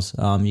profiles,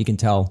 you can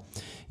tell,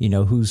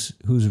 who's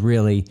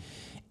really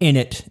in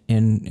it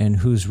and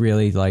who's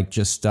really like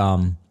just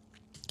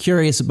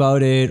curious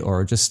about it,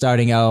 or just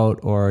starting out,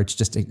 or it's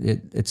just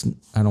it's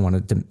I don't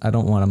want to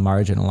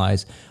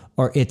marginalize,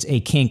 or it's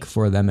a kink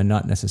for them and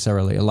not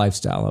necessarily a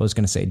lifestyle. I was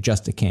going to say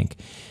just a kink.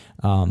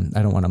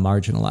 I don't want to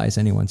marginalize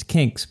anyone's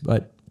kinks,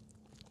 but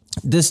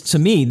to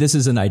me, this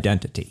is an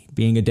identity.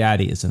 Being a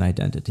daddy is an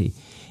identity.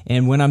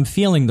 And when I'm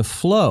feeling the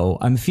flow,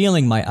 I'm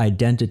feeling my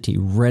identity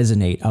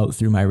resonate out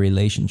through my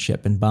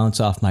relationship and bounce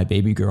off my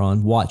baby girl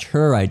and watch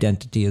her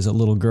identity as a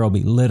little girl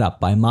be lit up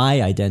by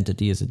my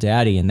identity as a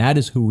daddy. And that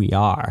is who we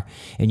are.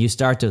 And you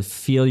start to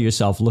feel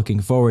yourself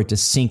looking forward to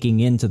sinking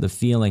into the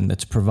feeling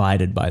that's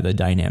provided by the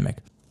dynamic.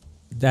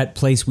 That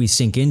place we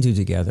sink into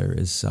together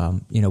is,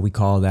 we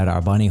call that our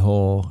bunny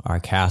hole, our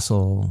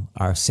castle,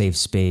 our safe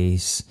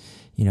space.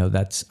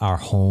 That's our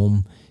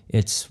home.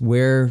 It's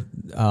where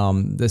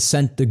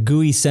the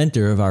gooey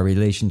center of our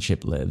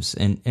relationship lives.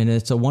 And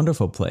it's a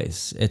wonderful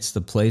place. It's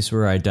the place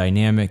where our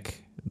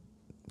dynamic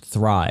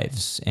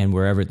thrives and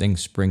where everything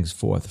springs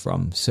forth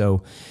from.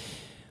 So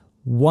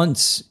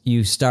once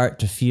you start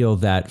to feel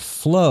that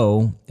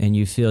flow and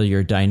you feel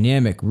your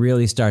dynamic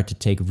really start to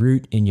take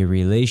root in your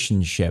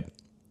relationship,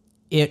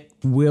 it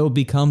will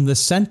become the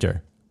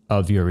center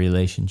of your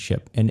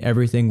relationship, and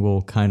everything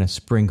will kind of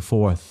spring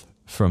forth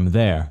from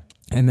there.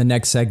 In the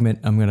next segment,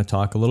 I'm going to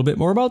talk a little bit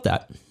more about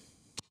that.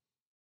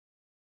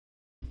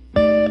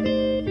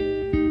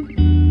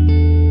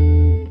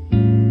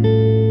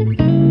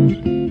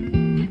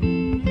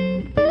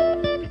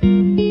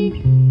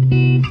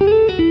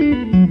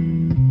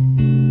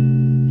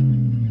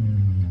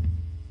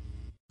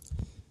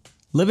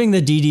 Living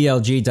the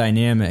DDLG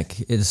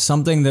dynamic is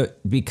something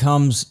that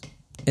becomes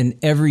an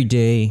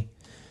everyday,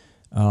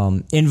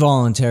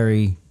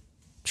 involuntary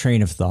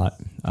train of thought,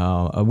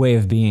 a way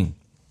of being.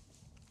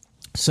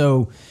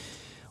 So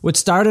what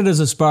started as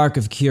a spark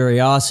of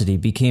curiosity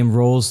became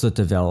roles that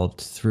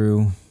developed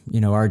through,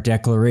 our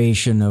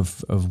declaration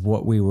of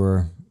what we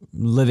were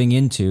living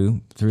into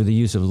through the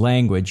use of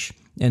language.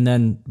 And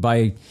then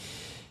by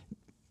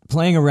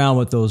playing around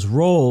with those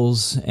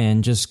roles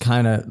and just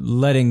kind of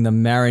letting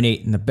them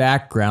marinate in the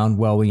background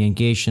while we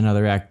engaged in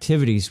other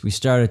activities, we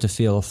started to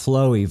feel a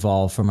flow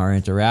evolve from our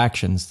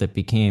interactions that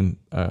became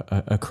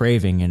a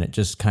craving, and it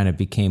just kind of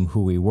became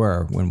who we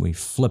were when we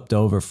flipped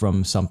over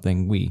from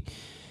something we,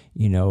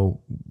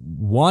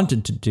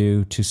 wanted to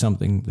do to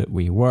something that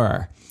we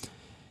were.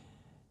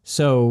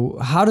 So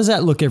how does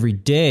that look every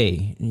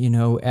day?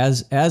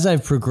 As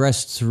I've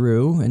progressed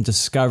through and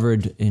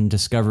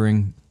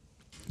discovering,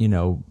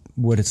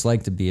 what it's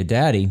like to be a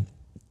daddy,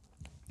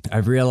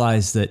 I've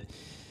realized that,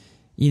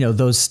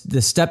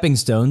 the stepping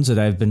stones that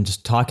I've been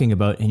just talking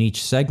about in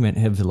each segment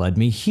have led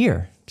me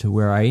here to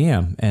where I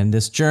am. And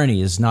this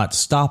journey is not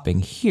stopping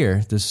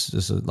here. This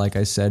is, like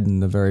I said in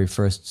the very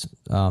first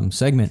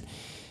segment,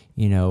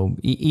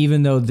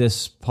 even though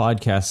this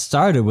podcast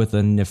started with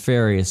a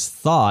nefarious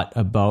thought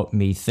about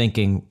me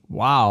thinking,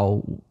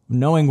 wow,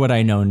 knowing what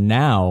I know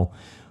now,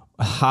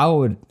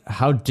 how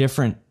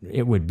different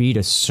it would be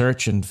to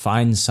search and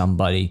find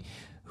somebody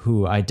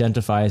who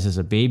identifies as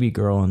a baby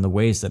girl in the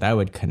ways that I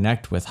would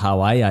connect with how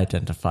I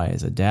identify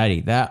as a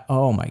daddy. That,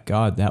 oh my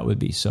God, that would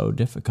be so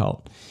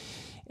difficult.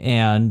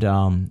 And,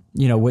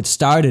 what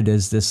started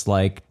as this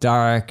like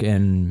dark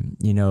and,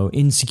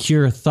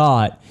 insecure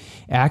thought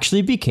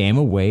actually became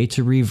a way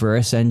to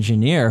reverse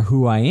engineer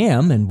who I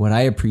am and what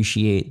I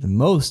appreciate the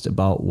most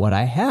about what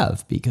I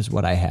have, because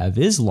what I have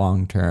is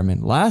long-term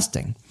and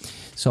lasting.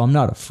 So I'm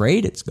not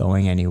afraid it's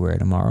going anywhere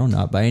tomorrow,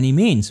 not by any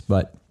means,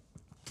 but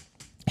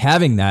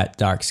having that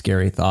dark,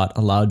 scary thought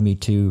allowed me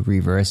to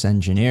reverse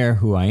engineer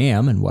who I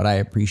am and what I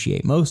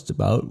appreciate most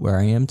about where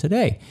I am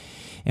today.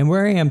 And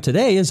where I am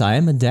today is I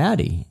am a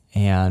daddy,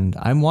 and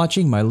I'm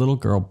watching my little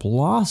girl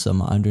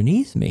blossom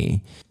underneath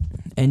me.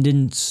 And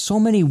in so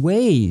many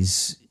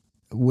ways,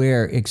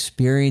 we're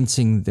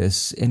experiencing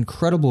this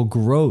incredible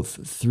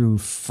growth through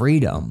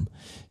freedom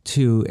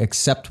to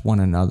accept one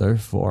another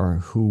for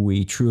who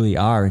we truly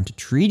are and to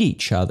treat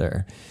each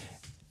other.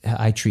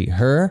 I treat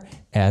her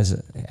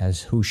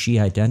as who she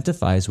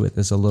identifies with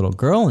as a little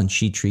girl, and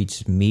she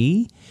treats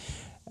me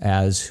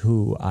as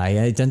who I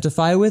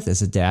identify with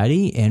as a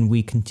daddy, and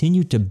we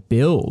continue to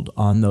build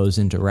on those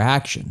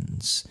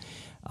interactions.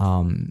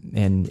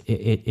 And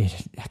it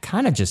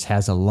kind of just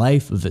has a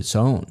life of its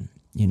own.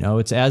 You know,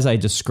 it's as I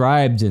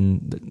described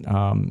in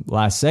the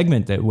last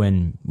segment, that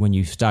when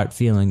you start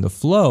feeling the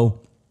flow,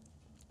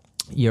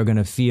 you're going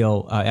to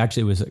feel,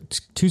 actually it was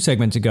 2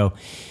 segments ago,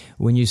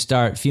 when you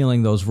start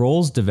feeling those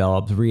roles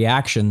develop,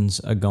 reactions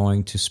are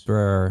going to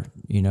spur,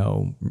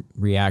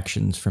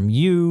 reactions from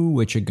you,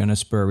 which are going to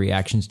spur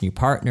reactions in your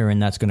partner, and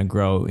that's going to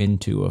grow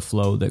into a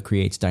flow that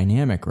creates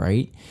dynamic,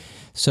 right?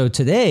 So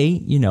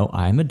today,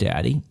 I'm a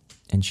daddy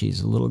and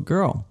she's a little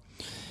girl.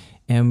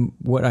 And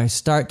what I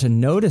start to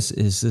notice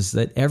is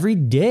that every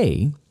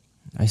day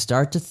I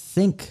start to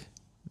think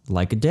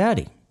like a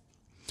daddy.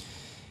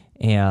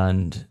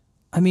 And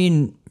I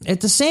mean, at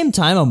the same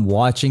time, I'm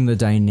watching the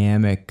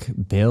dynamic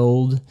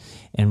build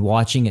and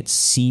watching it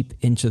seep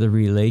into the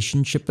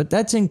relationship, but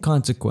that's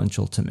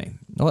inconsequential to me.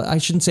 Well, I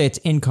shouldn't say it's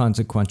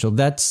inconsequential.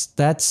 That's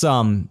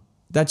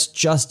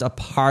just a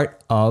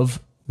part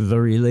of the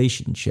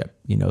relationship.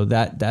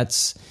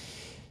 That's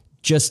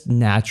just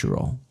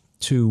natural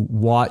to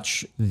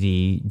watch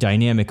the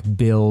dynamic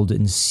build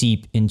and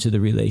seep into the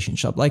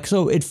relationship.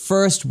 So at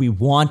first we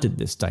wanted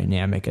this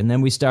dynamic, and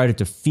then we started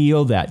to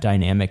feel that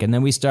dynamic, and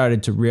then we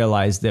started to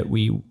realize that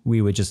we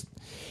were just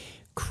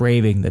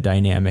craving the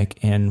dynamic,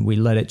 and we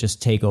let it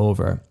just take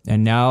over.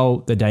 And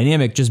now the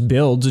dynamic just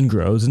builds and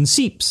grows and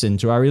seeps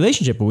into our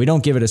relationship, but we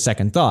don't give it a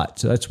second thought.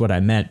 So that's what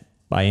I meant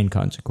by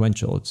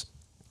inconsequential.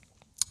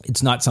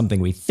 It's not something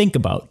we think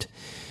about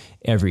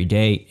every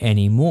day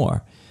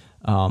anymore.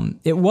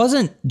 It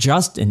wasn't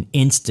just an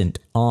instant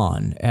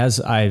on,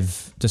 as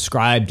I've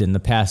described in the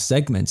past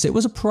segments. It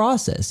was a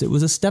process. It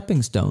was a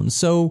stepping stone.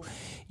 So,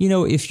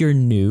 if you're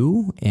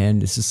new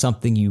and this is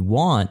something you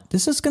want,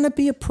 this is going to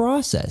be a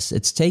process.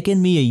 It's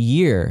taken me a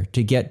year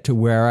to get to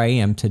where I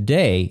am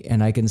today,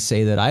 and I can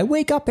say that I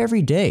wake up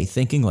every day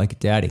thinking like a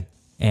daddy.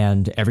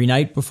 And every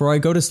night before I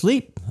go to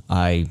sleep,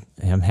 I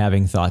am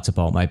having thoughts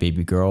about my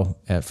baby girl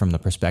from the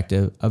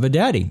perspective of a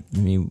daddy. I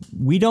mean,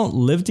 we don't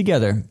live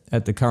together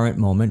at the current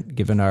moment,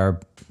 given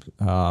our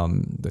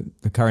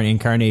the current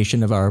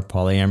incarnation of our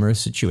polyamorous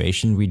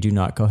situation. We do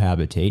not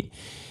cohabitate.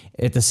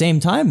 At the same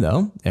time,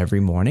 though, every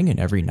morning and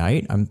every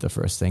night, the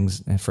first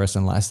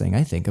and last thing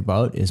I think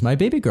about is my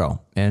baby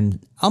girl. And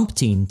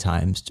umpteen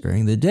times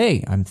during the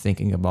day, I'm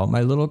thinking about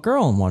my little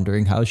girl and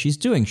wondering how she's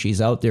doing.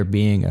 She's out there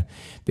being a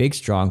big,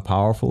 strong,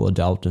 powerful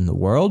adult in the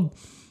world,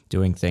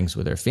 doing things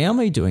with her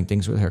family, doing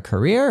things with her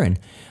career, and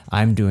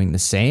I'm doing the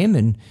same.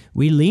 And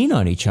we lean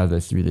on each other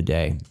through the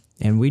day.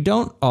 And we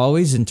don't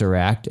always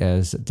interact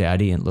as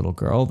daddy and little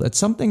girl. That's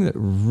something that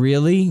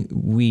really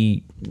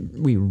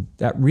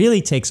that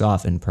really takes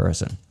off in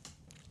person.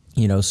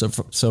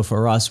 So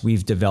for us,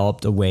 we've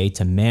developed a way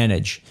to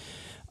manage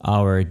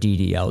our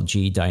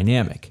DDLG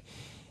dynamic.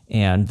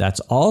 And that's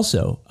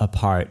also a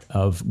part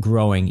of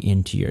growing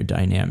into your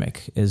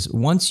dynamic, is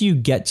once you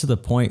get to the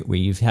point where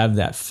you have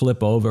that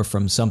flip over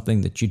from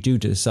something that you do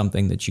to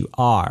something that you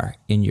are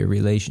in your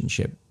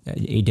relationship,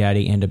 a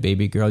daddy and a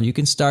baby girl, you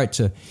can start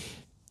to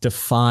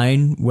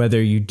define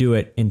whether you do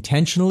it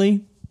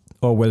intentionally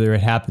or whether it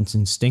happens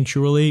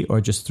instinctually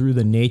or just through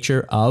the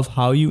nature of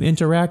how you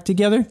interact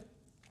together,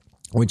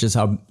 which is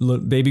how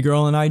baby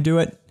girl and I do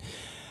it.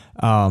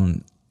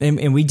 And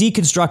we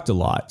deconstruct a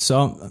lot.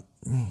 So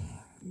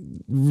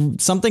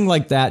something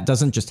like that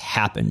doesn't just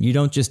happen. You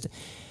don't just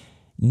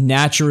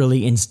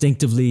naturally,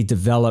 instinctively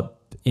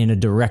develop in a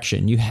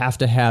direction. You have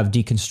to have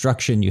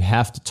deconstruction. You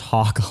have to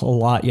talk a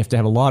lot. You have to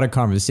have a lot of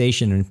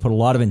conversation and put a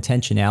lot of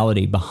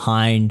intentionality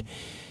behind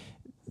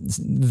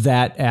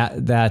that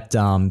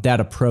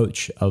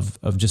approach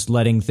of just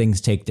letting things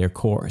take their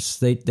course.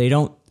 They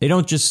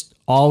don't just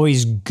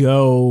always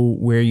go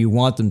where you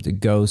want them to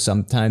go.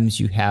 Sometimes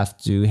you have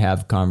to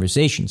have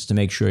conversations to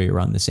make sure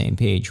you're on the same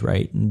page,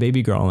 right? And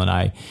baby girl and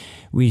I,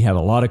 we have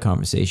a lot of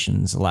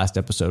conversations. The last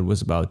episode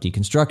was about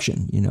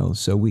deconstruction,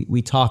 so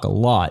we talk a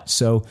lot.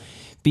 So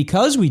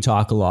because we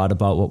talk a lot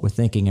about what we're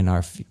thinking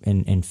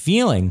and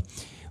feeling,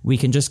 we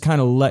can just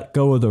kind of let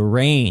go of the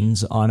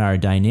reins on our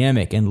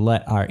dynamic and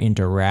let our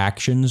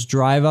interactions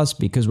drive us,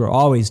 because we're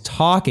always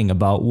talking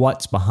about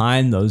what's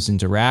behind those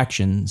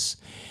interactions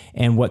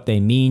and what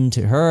they mean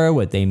to her,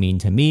 what they mean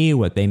to me,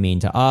 what they mean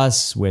to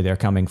us, where they're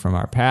coming from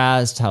our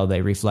past, how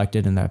they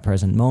reflected in that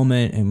present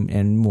moment,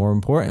 and more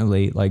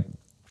importantly, like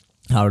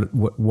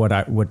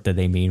what do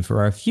they mean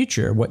for our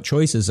future? What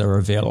choices are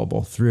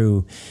available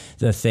through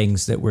the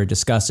things that we're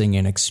discussing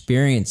and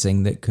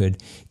experiencing that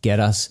could get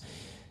us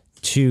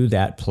to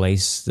that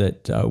place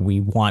that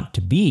we want to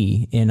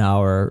be in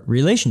our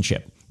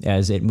relationship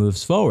as it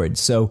moves forward.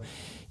 So,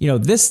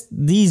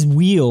 these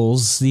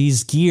wheels,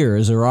 these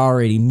gears are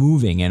already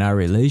moving in our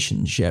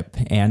relationship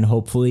and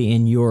hopefully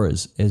in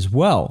yours as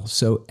well.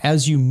 So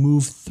as you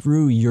move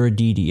through your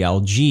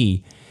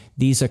DDLG,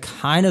 these are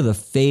kind of the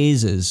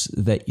phases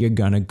that you're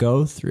going to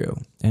go through.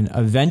 And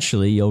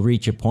eventually you'll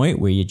reach a point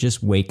where you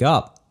just wake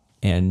up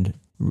and,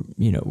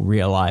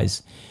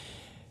 realize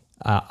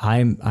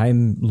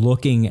I'm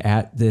looking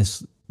at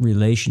this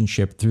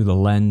relationship through the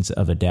lens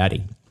of a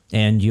daddy.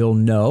 And you'll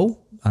know,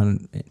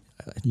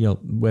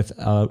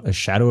 without a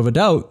shadow of a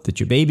doubt, that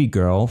your baby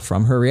girl,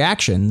 from her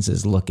reactions,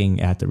 is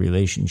looking at the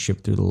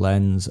relationship through the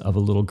lens of a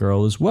little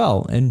girl as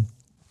well. And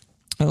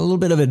a little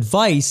bit of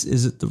advice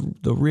is that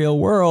the real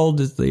world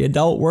is the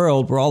adult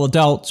world. We're all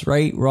adults,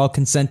 right? We're all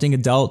consenting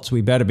adults.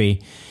 We better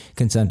be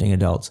consenting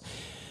adults.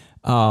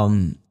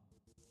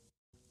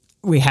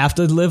 We have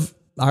to live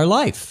our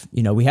life.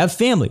 We have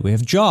family, we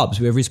have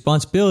jobs, we have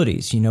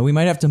responsibilities. We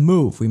might have to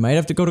move. We might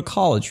have to go to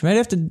college. We might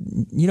have to,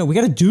 we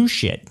got to do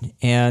shit.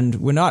 And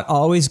we're not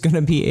always going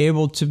to be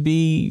able to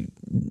be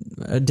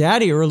a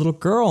daddy or a little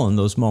girl in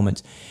those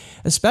moments,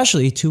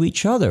 especially to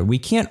each other. We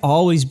can't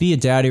always be a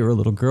daddy or a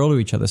little girl to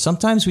each other.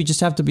 Sometimes we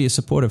just have to be a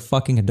supportive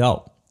fucking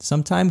adult.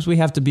 Sometimes we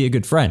have to be a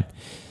good friend.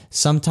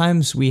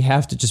 Sometimes we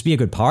have to just be a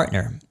good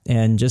partner.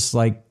 And just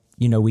like,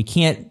 we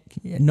can't,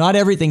 not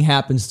everything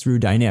happens through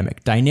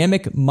dynamic.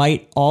 Dynamic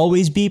might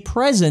always be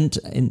present,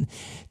 and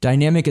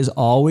dynamic is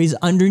always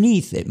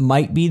underneath. It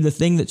might be the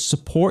thing that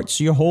supports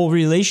your whole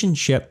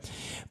relationship,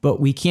 but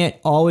we can't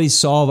always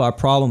solve our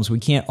problems. We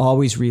can't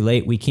always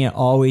relate. We can't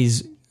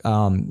always,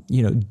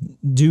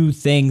 do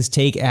things,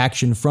 take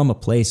action from a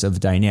place of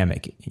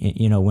dynamic,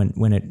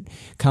 when it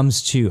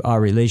comes to our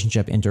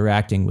relationship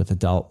interacting with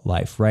adult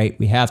life, right?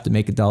 We have to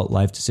make adult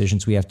life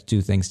decisions. We have to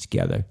do things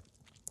together.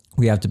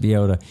 We have to be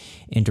able to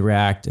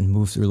interact and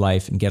move through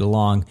life and get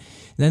along.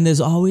 And then there's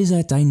always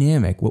that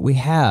dynamic. What we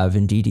have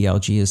in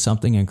DDLG is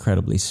something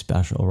incredibly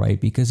special, right?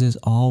 Because there's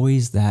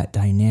always that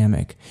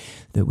dynamic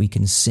that we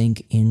can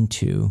sink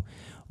into.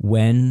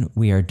 When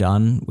we are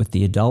done with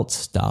the adult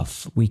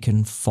stuff, we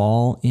can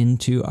fall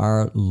into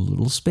our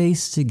little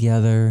space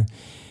together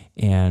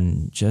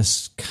and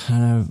just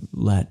kind of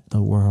let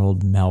the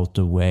world melt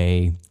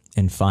away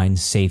and find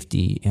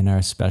safety in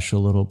our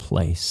special little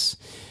place.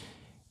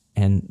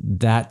 And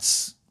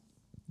that's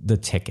the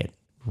ticket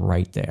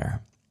right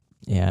there.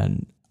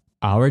 And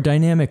our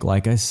dynamic,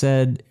 like I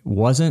said,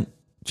 wasn't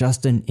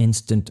just an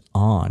instant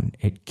on.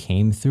 It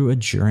came through a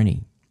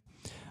journey.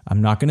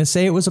 I'm not going to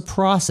say it was a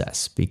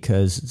process,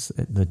 because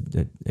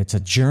it's a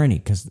journey,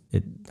 because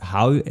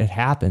how it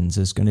happens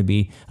is going to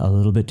be a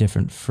little bit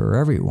different for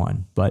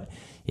everyone. But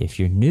if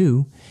you're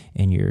new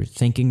and you're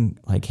thinking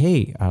like,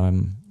 hey,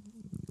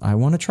 I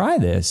want to try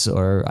this,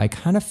 or I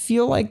kind of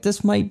feel like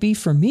this might be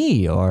for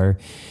me, or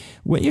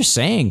what you're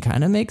saying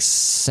kind of makes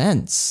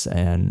sense,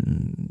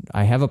 and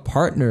I have a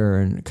partner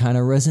and it kind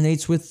of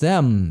resonates with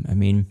them. I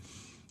mean,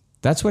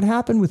 that's what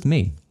happened with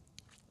me.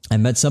 I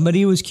met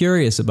somebody who was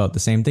curious about the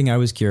same thing I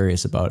was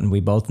curious about, and we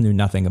both knew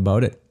nothing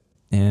about it.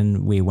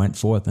 And we went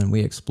forth and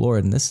we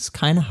explored, and this is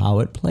kind of how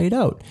it played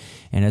out.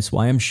 And it's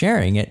why I'm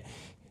sharing it,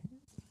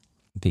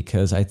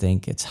 because I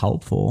think it's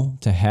helpful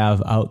to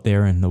have out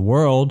there in the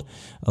world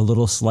a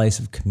little slice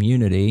of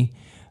community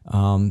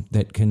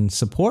that can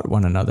support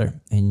one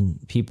another, and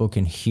people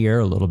can hear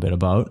a little bit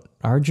about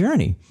our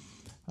journey.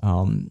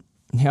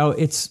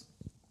 It's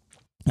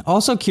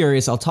also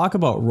curious. I'll talk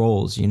about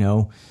roles,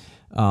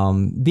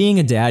 being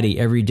a daddy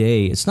every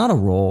day. It's not a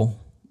role.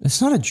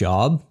 It's not a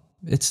job.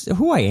 It's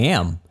who I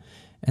am.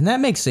 And that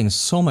makes things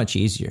so much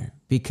easier,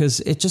 because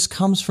it just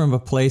comes from a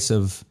place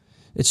of,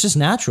 it's just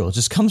natural. It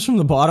just comes from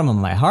the bottom of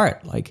my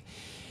heart. Like,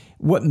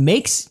 what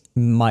makes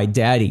my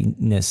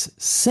daddiness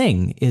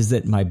sing is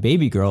that my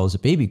baby girl is a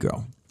baby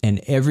girl, and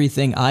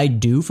everything I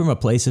do from a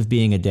place of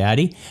being a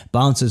daddy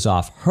bounces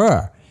off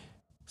her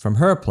from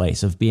her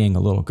place of being a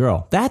little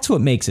girl. That's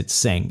what makes it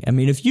sing. I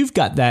mean, if you've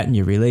got that in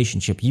your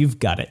relationship, you've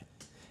got it.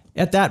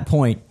 At that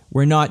point,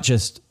 we're not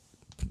just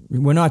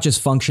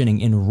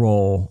functioning in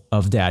role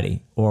of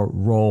daddy or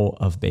role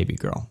of baby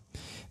girl.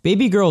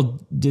 Baby girl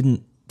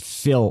didn't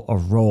fill a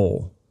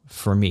role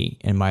for me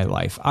in my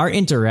life. Our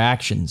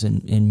interactions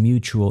and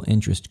mutual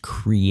interest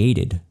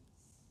created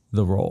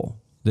the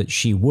role that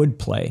she would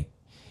play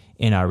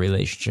in our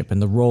relationship,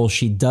 and the role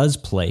she does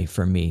play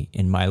for me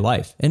in my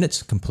life. And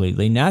it's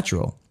completely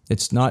natural.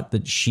 It's not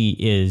that she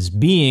is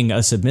being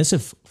a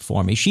submissive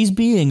for me. She's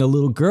being a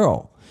little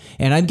girl,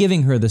 and I'm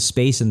giving her the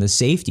space and the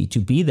safety to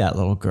be that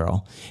little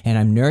girl. And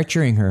I'm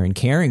nurturing her and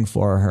caring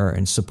for her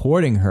and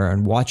supporting her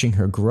and watching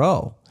her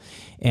grow,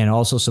 and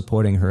also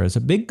supporting her as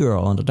a big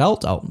girl and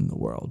adult out in the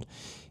world.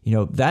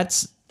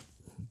 That's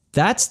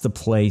the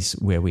place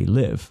where we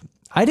live.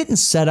 I didn't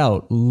set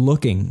out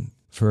looking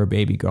for a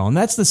baby girl. And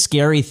that's the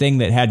scary thing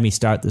that had me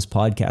start this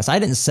podcast. I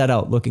didn't set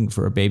out looking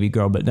for a baby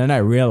girl, but then I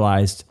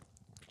realized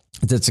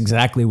that's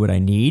exactly what I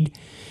need.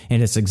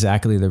 And it's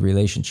exactly the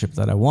relationship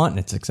that I want. And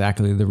it's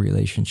exactly the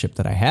relationship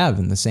that I have.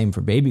 And the same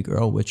for baby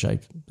girl, which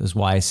is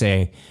why I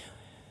say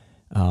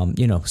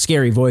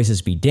scary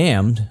voices be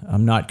damned.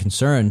 I'm not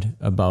concerned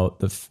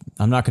about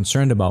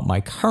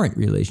my current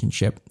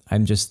relationship.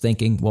 I'm just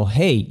thinking, well,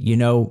 hey,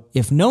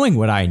 if knowing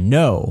what I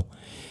know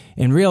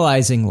and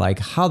realizing like,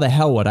 how the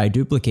hell would I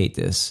duplicate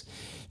this?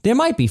 There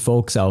might be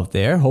folks out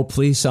there,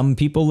 hopefully some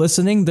people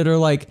listening that are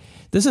like,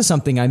 this is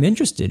something I'm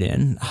interested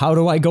in. How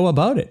do I go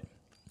about it?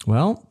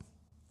 Well,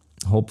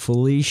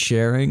 hopefully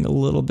sharing a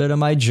little bit of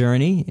my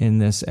journey in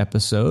this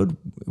episode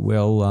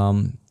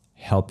will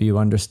help you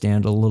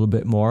understand a little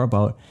bit more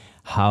about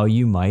how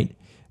you might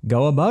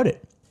go about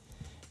it.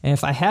 And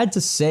if I had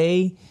to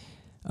say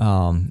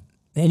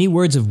any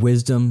words of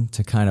wisdom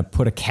to kind of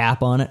put a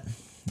cap on it,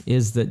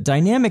 is that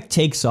dynamic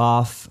takes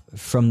off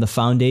from the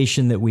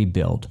foundation that we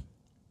build.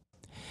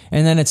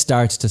 And then it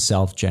starts to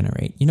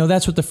self-generate.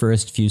 That's what the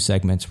first few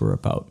segments were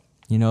about.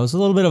 There's a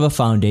little bit of a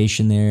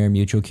foundation there,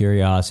 mutual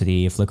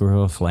curiosity, a flicker of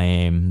a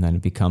flame, then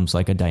it becomes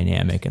like a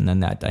dynamic, and then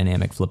that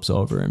dynamic flips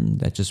over, and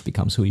that just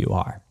becomes who you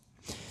are.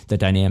 The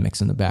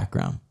dynamics in the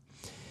background.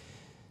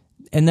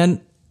 And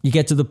then you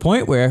get to the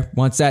point where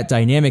once that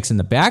dynamic's in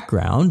the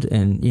background,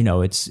 and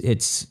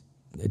it's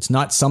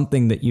not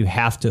something that you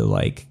have to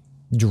like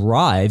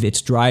drive,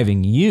 it's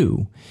driving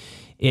you.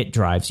 It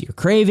drives your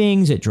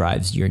cravings, it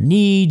drives your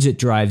needs, it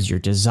drives your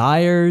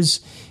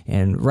desires.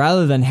 And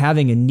rather than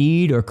having a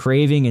need or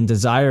craving and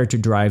desire to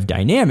drive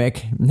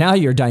dynamic, now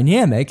your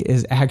dynamic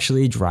is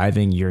actually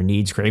driving your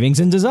needs,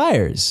 cravings, and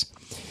desires.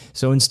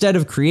 So instead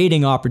of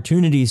creating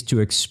opportunities to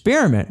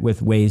experiment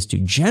with ways to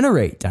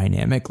generate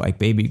dynamic, like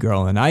baby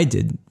girl and I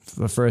did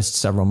for the first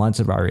several months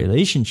of our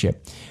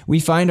relationship, we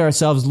find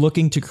ourselves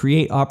looking to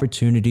create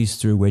opportunities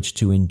through which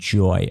to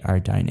enjoy our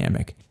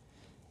dynamic.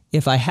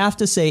 If I have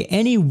to say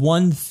any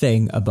one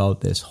thing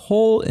about this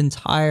whole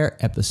entire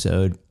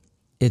episode,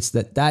 it's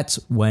that's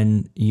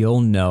when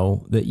you'll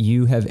know that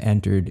you have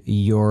entered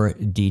your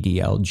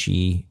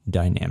DDLG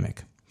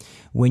dynamic.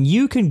 When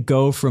you can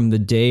go from the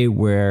day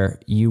where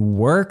you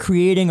were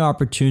creating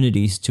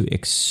opportunities to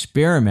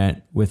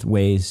experiment with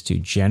ways to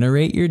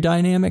generate your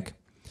dynamic,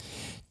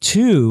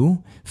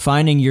 to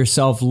finding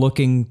yourself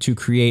looking to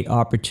create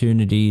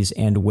opportunities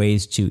and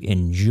ways to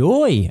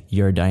enjoy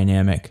your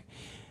dynamic,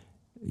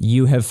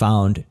 you have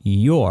found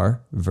your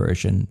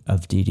version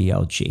of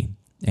DDLG.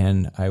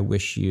 And I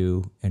wish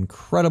you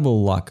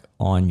incredible luck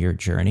on your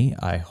journey.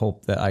 I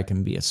hope that I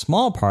can be a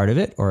small part of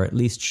it, or at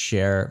least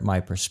share my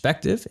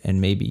perspective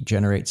and maybe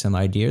generate some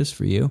ideas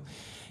for you.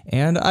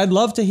 And I'd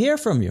love to hear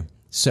from you.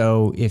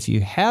 So if you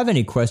have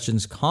any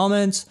questions,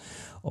 comments,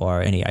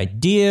 or any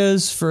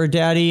ideas for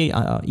Daddy,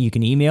 you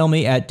can email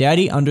me at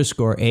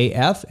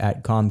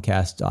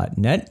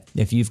daddy_af@comcast.net.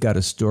 If you've got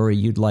a story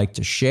you'd like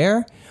to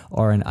share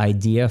or an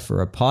idea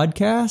for a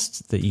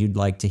podcast that you'd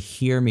like to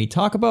hear me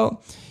talk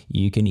about,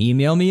 you can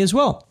email me as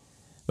well.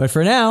 But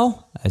for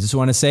now, I just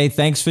want to say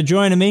thanks for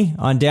joining me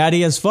on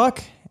Daddy as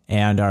Fuck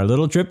and our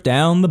little trip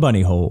down the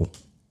bunny hole.